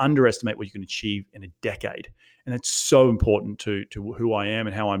 but you can underestimate what you can achieve in a decade. And that's so important to who I am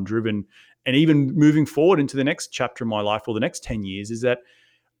and how I'm driven. And even moving forward into the next chapter of my life, or the next 10 years, is that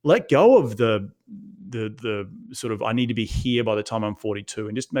let go of the sort of, I need to be here by the time I'm 42,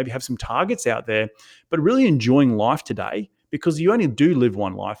 and just maybe have some targets out there, but really enjoying life today, because you only do live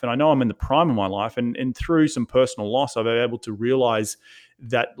one life. And I know I'm in the prime of my life, and through some personal loss, I've been able to realize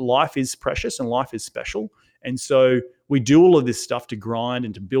that life is precious and life is special. And so we do all of this stuff to grind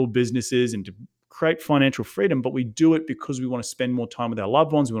and to build businesses and to create financial freedom, but we do it because we want to spend more time with our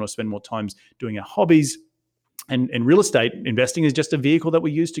loved ones. We want to spend more time doing our hobbies. And real estate investing is just a vehicle that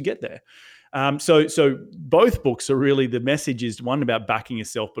we use to get there. So both books are really, the message is one about backing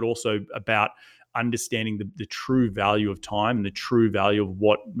yourself, but also about understanding the true value of time and the true value of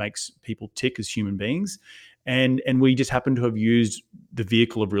what makes people tick as human beings. And we just happen to have used the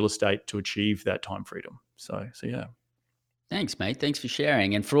vehicle of real estate to achieve that time freedom. So yeah. Thanks, mate. Thanks for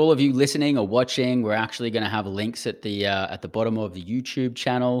sharing. And for all of you listening or watching, we're actually going to have links at the bottom of the YouTube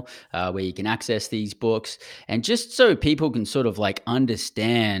channel where you can access these books. And just so people can sort of like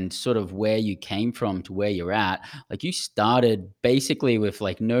understand sort of where you came from to where you're at, like you started basically with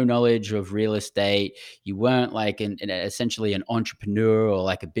like no knowledge of real estate. You weren't like essentially an entrepreneur or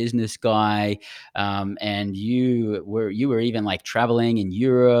like a business guy. And you were even like traveling in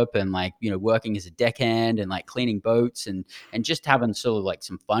Europe and like, working as a deckhand and like cleaning boats and just having sort of like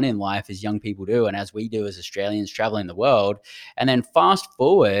some fun in life, as young people do, and as we do as Australians traveling the world. And then fast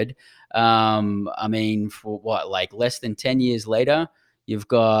forward, for what, like less than 10 years later, you've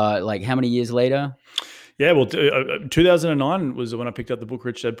got like how many years later? Yeah, well, 2009 was when I picked up the book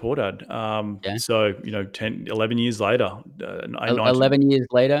Rich Dad Poor Dad. So, 11 years later. 11 years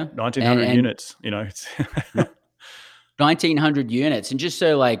later. 1,900 units, it's... 1,900 units. And just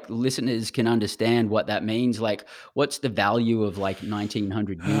so like listeners can understand what that means, like what's the value of like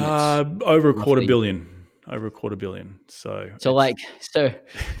 1,900 units? Over a quarter billion. Over a quarter billion. So it's like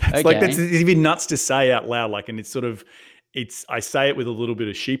that's even nuts to say out loud. Like, and it's sort of, I say it with a little bit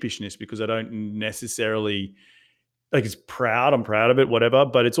of sheepishness because I don't necessarily, like, I'm proud of it, whatever,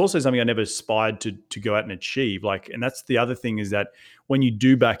 but it's also something I never aspired to go out and achieve. Like, and that's the other thing, is that when you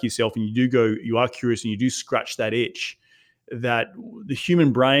do back yourself and you are curious and you do scratch that itch, that the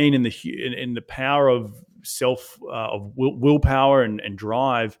human brain and the power of willpower and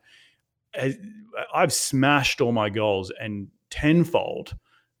drive, I've smashed all my goals and tenfold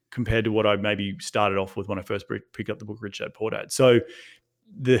compared to what I maybe started off with when I first picked up the book Rich Dad Poor Dad. So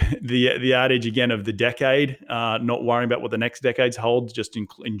the adage again of the decade, not worrying about what the next decades holds, just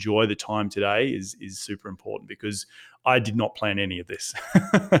enjoy the time today is super important, because I did not plan any of this.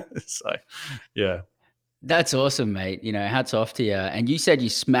 So yeah. That's awesome, mate. Hats off to you. And you said you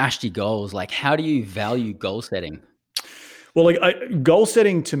smashed your goals. Like, how do you value goal setting? Well, like goal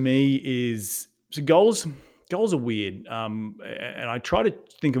setting to me is, so goals are weird. And I try to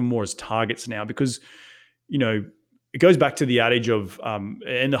think of them more as targets now, because, it goes back to the adage of,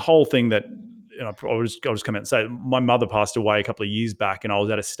 and the whole thing that, I'll just come out and say, my mother passed away a couple of years back, and I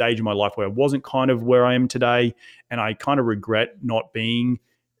was at a stage in my life where I wasn't kind of where I am today. And I kind of regret not being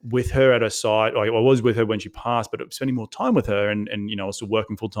with her at her side. I was with her when she passed, but spending more time with her and also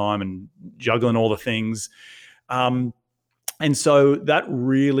working full time and juggling all the things. And so that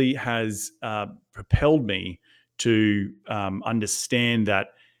really has propelled me to understand that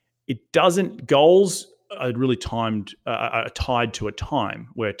goals are really tied to a time,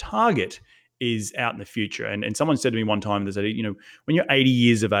 where a target is out in the future. And someone said to me one time, they said, when you're 80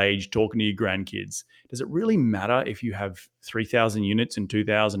 years of age talking to your grandkids, does it really matter if you have 3,000 units in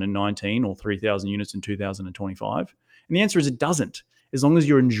 2019 or 3,000 units in 2025? And the answer is it doesn't, as long as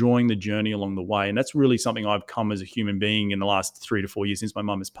you're enjoying the journey along the way. And that's really something I've come as a human being in the last 3 to 4 years since my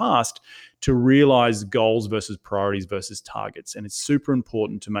mum has passed, to realize goals versus priorities versus targets. And it's super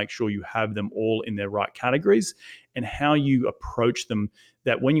important to make sure you have them all in their right categories and how you approach them,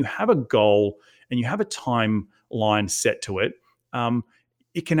 that when you have a goal and you have a timeline set to it,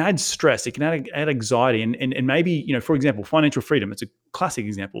 it can add stress, it can add anxiety. And maybe, for example, financial freedom, it's a classic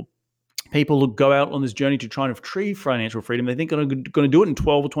example. People go out on this journey to try and achieve financial freedom. They think they're going to do it in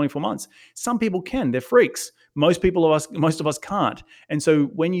 12 or 24 months. Some people can. They're freaks. Most of us can't. And so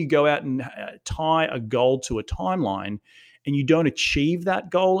when you go out and tie a goal to a timeline and you don't achieve that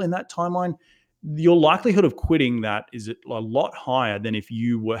goal in that timeline, your likelihood of quitting that is a lot higher than if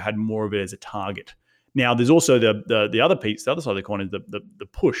you had more of it as a target. Now, there's also the other piece, the other side of the coin is the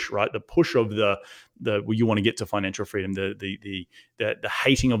push, right? The push of the you want to get to financial freedom, the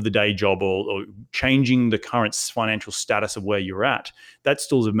hating of the day job or changing the current financial status of where you're at. That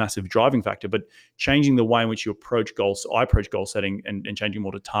still is a massive driving factor. But changing the way in which you approach goals, I approach goal setting and changing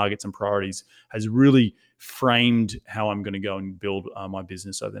more to targets and priorities has really framed how I'm going to go and build my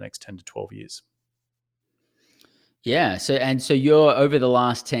business over the next 10 to 12 years. Yeah. So you're over the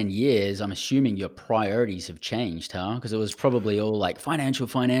last 10 years, I'm assuming your priorities have changed, huh? Because it was probably all like financial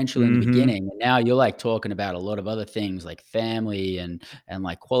in the beginning. And now you're like talking about a lot of other things like family and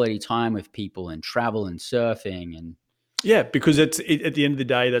like quality time with people and travel and surfing. And yeah, because at the end of the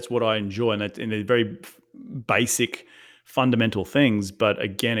day, that's what I enjoy. And that's in a very basic, fundamental things. But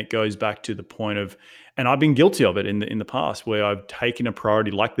again, it goes back to the point of, and I've been guilty of it in the past, where I've taken a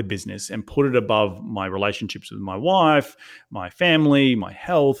priority like the business and put it above my relationships with my wife, my family, my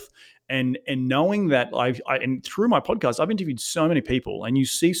health, and knowing that and through my podcast, I've interviewed so many people, and you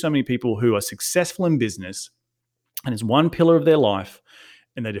see so many people who are successful in business, and it's one pillar of their life,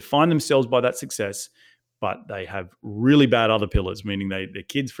 and they define themselves by that success, but they have really bad other pillars, meaning their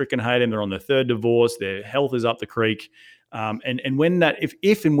kids freaking hate them, they're on their third divorce, their health is up the creek. And when that,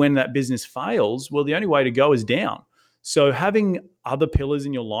 if and when that business fails, well, the only way to go is down. So having other pillars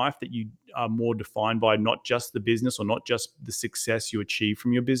in your life that you are more defined by, not just the business or not just the success you achieve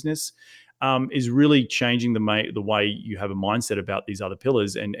from your business, is really changing the way you have a mindset about these other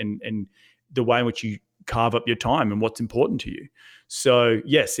pillars and the way in which you carve up your time and what's important to you. So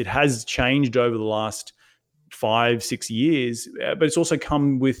yes, it has changed over the last 5-6 years, but it's also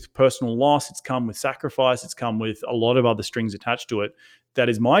come with personal loss. It's come with sacrifice. It's come with a lot of other strings attached to it. That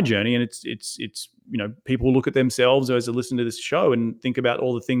is my journey. And it's people look at themselves as they listen to this show and think about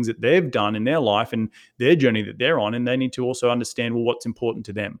all the things that they've done in their life and their journey that they're on. And they need to also understand, well, what's important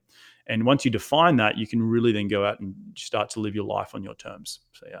to them. And once you define that, you can really then go out and start to live your life on your terms.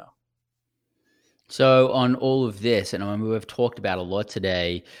 So, yeah. So on all of this, and we've talked about a lot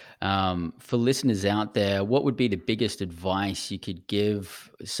today, for listeners out there, what would be the biggest advice you could give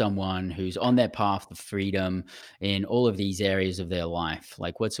someone who's on their path to freedom in all of these areas of their life?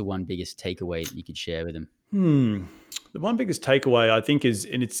 Like, what's the one biggest takeaway that you could share with them? The one biggest takeaway, I think, is,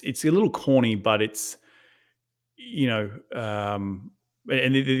 and it's a little corny, but it's, and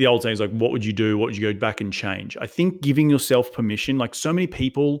the old saying is like, what would you do? What would you go back and change? I think giving yourself permission, like so many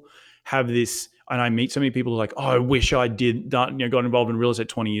people have this, and I meet so many people who are like, oh, I wish I got involved in real estate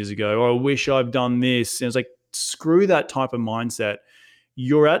 20 years ago, or I wish I've done this. And it's like, screw that type of mindset.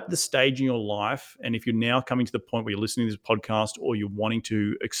 You're at the stage in your life, and if you're now coming to the point where you're listening to this podcast or you're wanting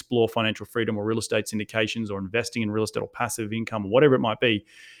to explore financial freedom or real estate syndications or investing in real estate or passive income or whatever it might be,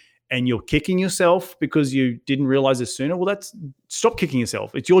 and you're kicking yourself because you didn't realize this sooner, well, stop kicking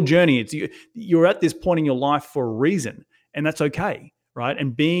yourself. It's your journey. You're at this point in your life for a reason, and that's okay. Right.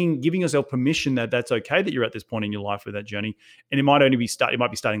 And giving yourself permission that that's okay that you're at this point in your life with that journey. And it might be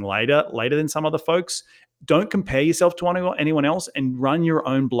starting later than some other folks. Don't compare yourself to anyone else and run your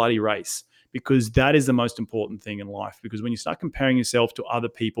own bloody race, because that is the most important thing in life. Because when you start comparing yourself to other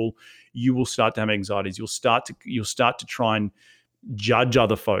people, you will start to have anxieties. You'll start to try and judge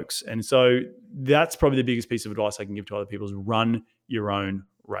other folks. And so that's probably the biggest piece of advice I can give to other people is run your own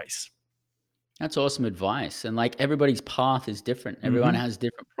race. That's awesome advice. And like everybody's path is different. Everyone has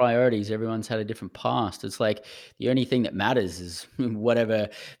different priorities. Everyone's had a different past. It's like the only thing that matters is whatever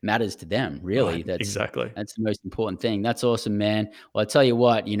matters to them, really. Right, exactly. That's the most important thing. That's awesome, man. Well, I tell you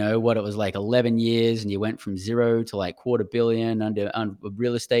what, what it was like 11 years and you went from zero to like $250 under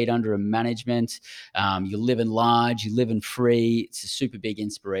real estate under a management. You're living large, you're living free. It's a super big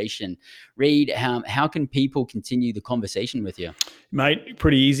inspiration. Reed, how can people continue the conversation with you? Mate,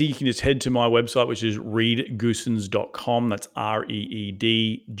 pretty easy. You can just head to my website, which is reedgoossens.com. That's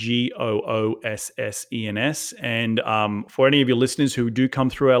ReedGoossens. And for any of your listeners who do come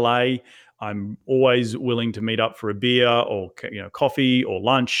through LA, I'm always willing to meet up for a beer or coffee or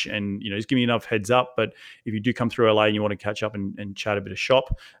lunch, and just give me enough heads up. But if you do come through LA and you want to catch up and chat a bit of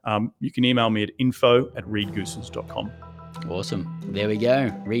shop, you can email me at info@reedgoossens.com. Awesome. There we go.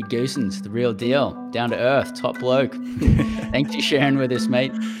 Reed Goossens, the real deal. Down to earth, top bloke. Thanks for sharing with us,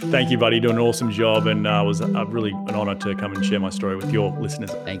 mate. Thank you, buddy. Doing an awesome job, and it was really an honor to come and share my story with your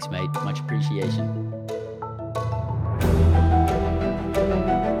listeners. Thanks, mate. Much appreciation.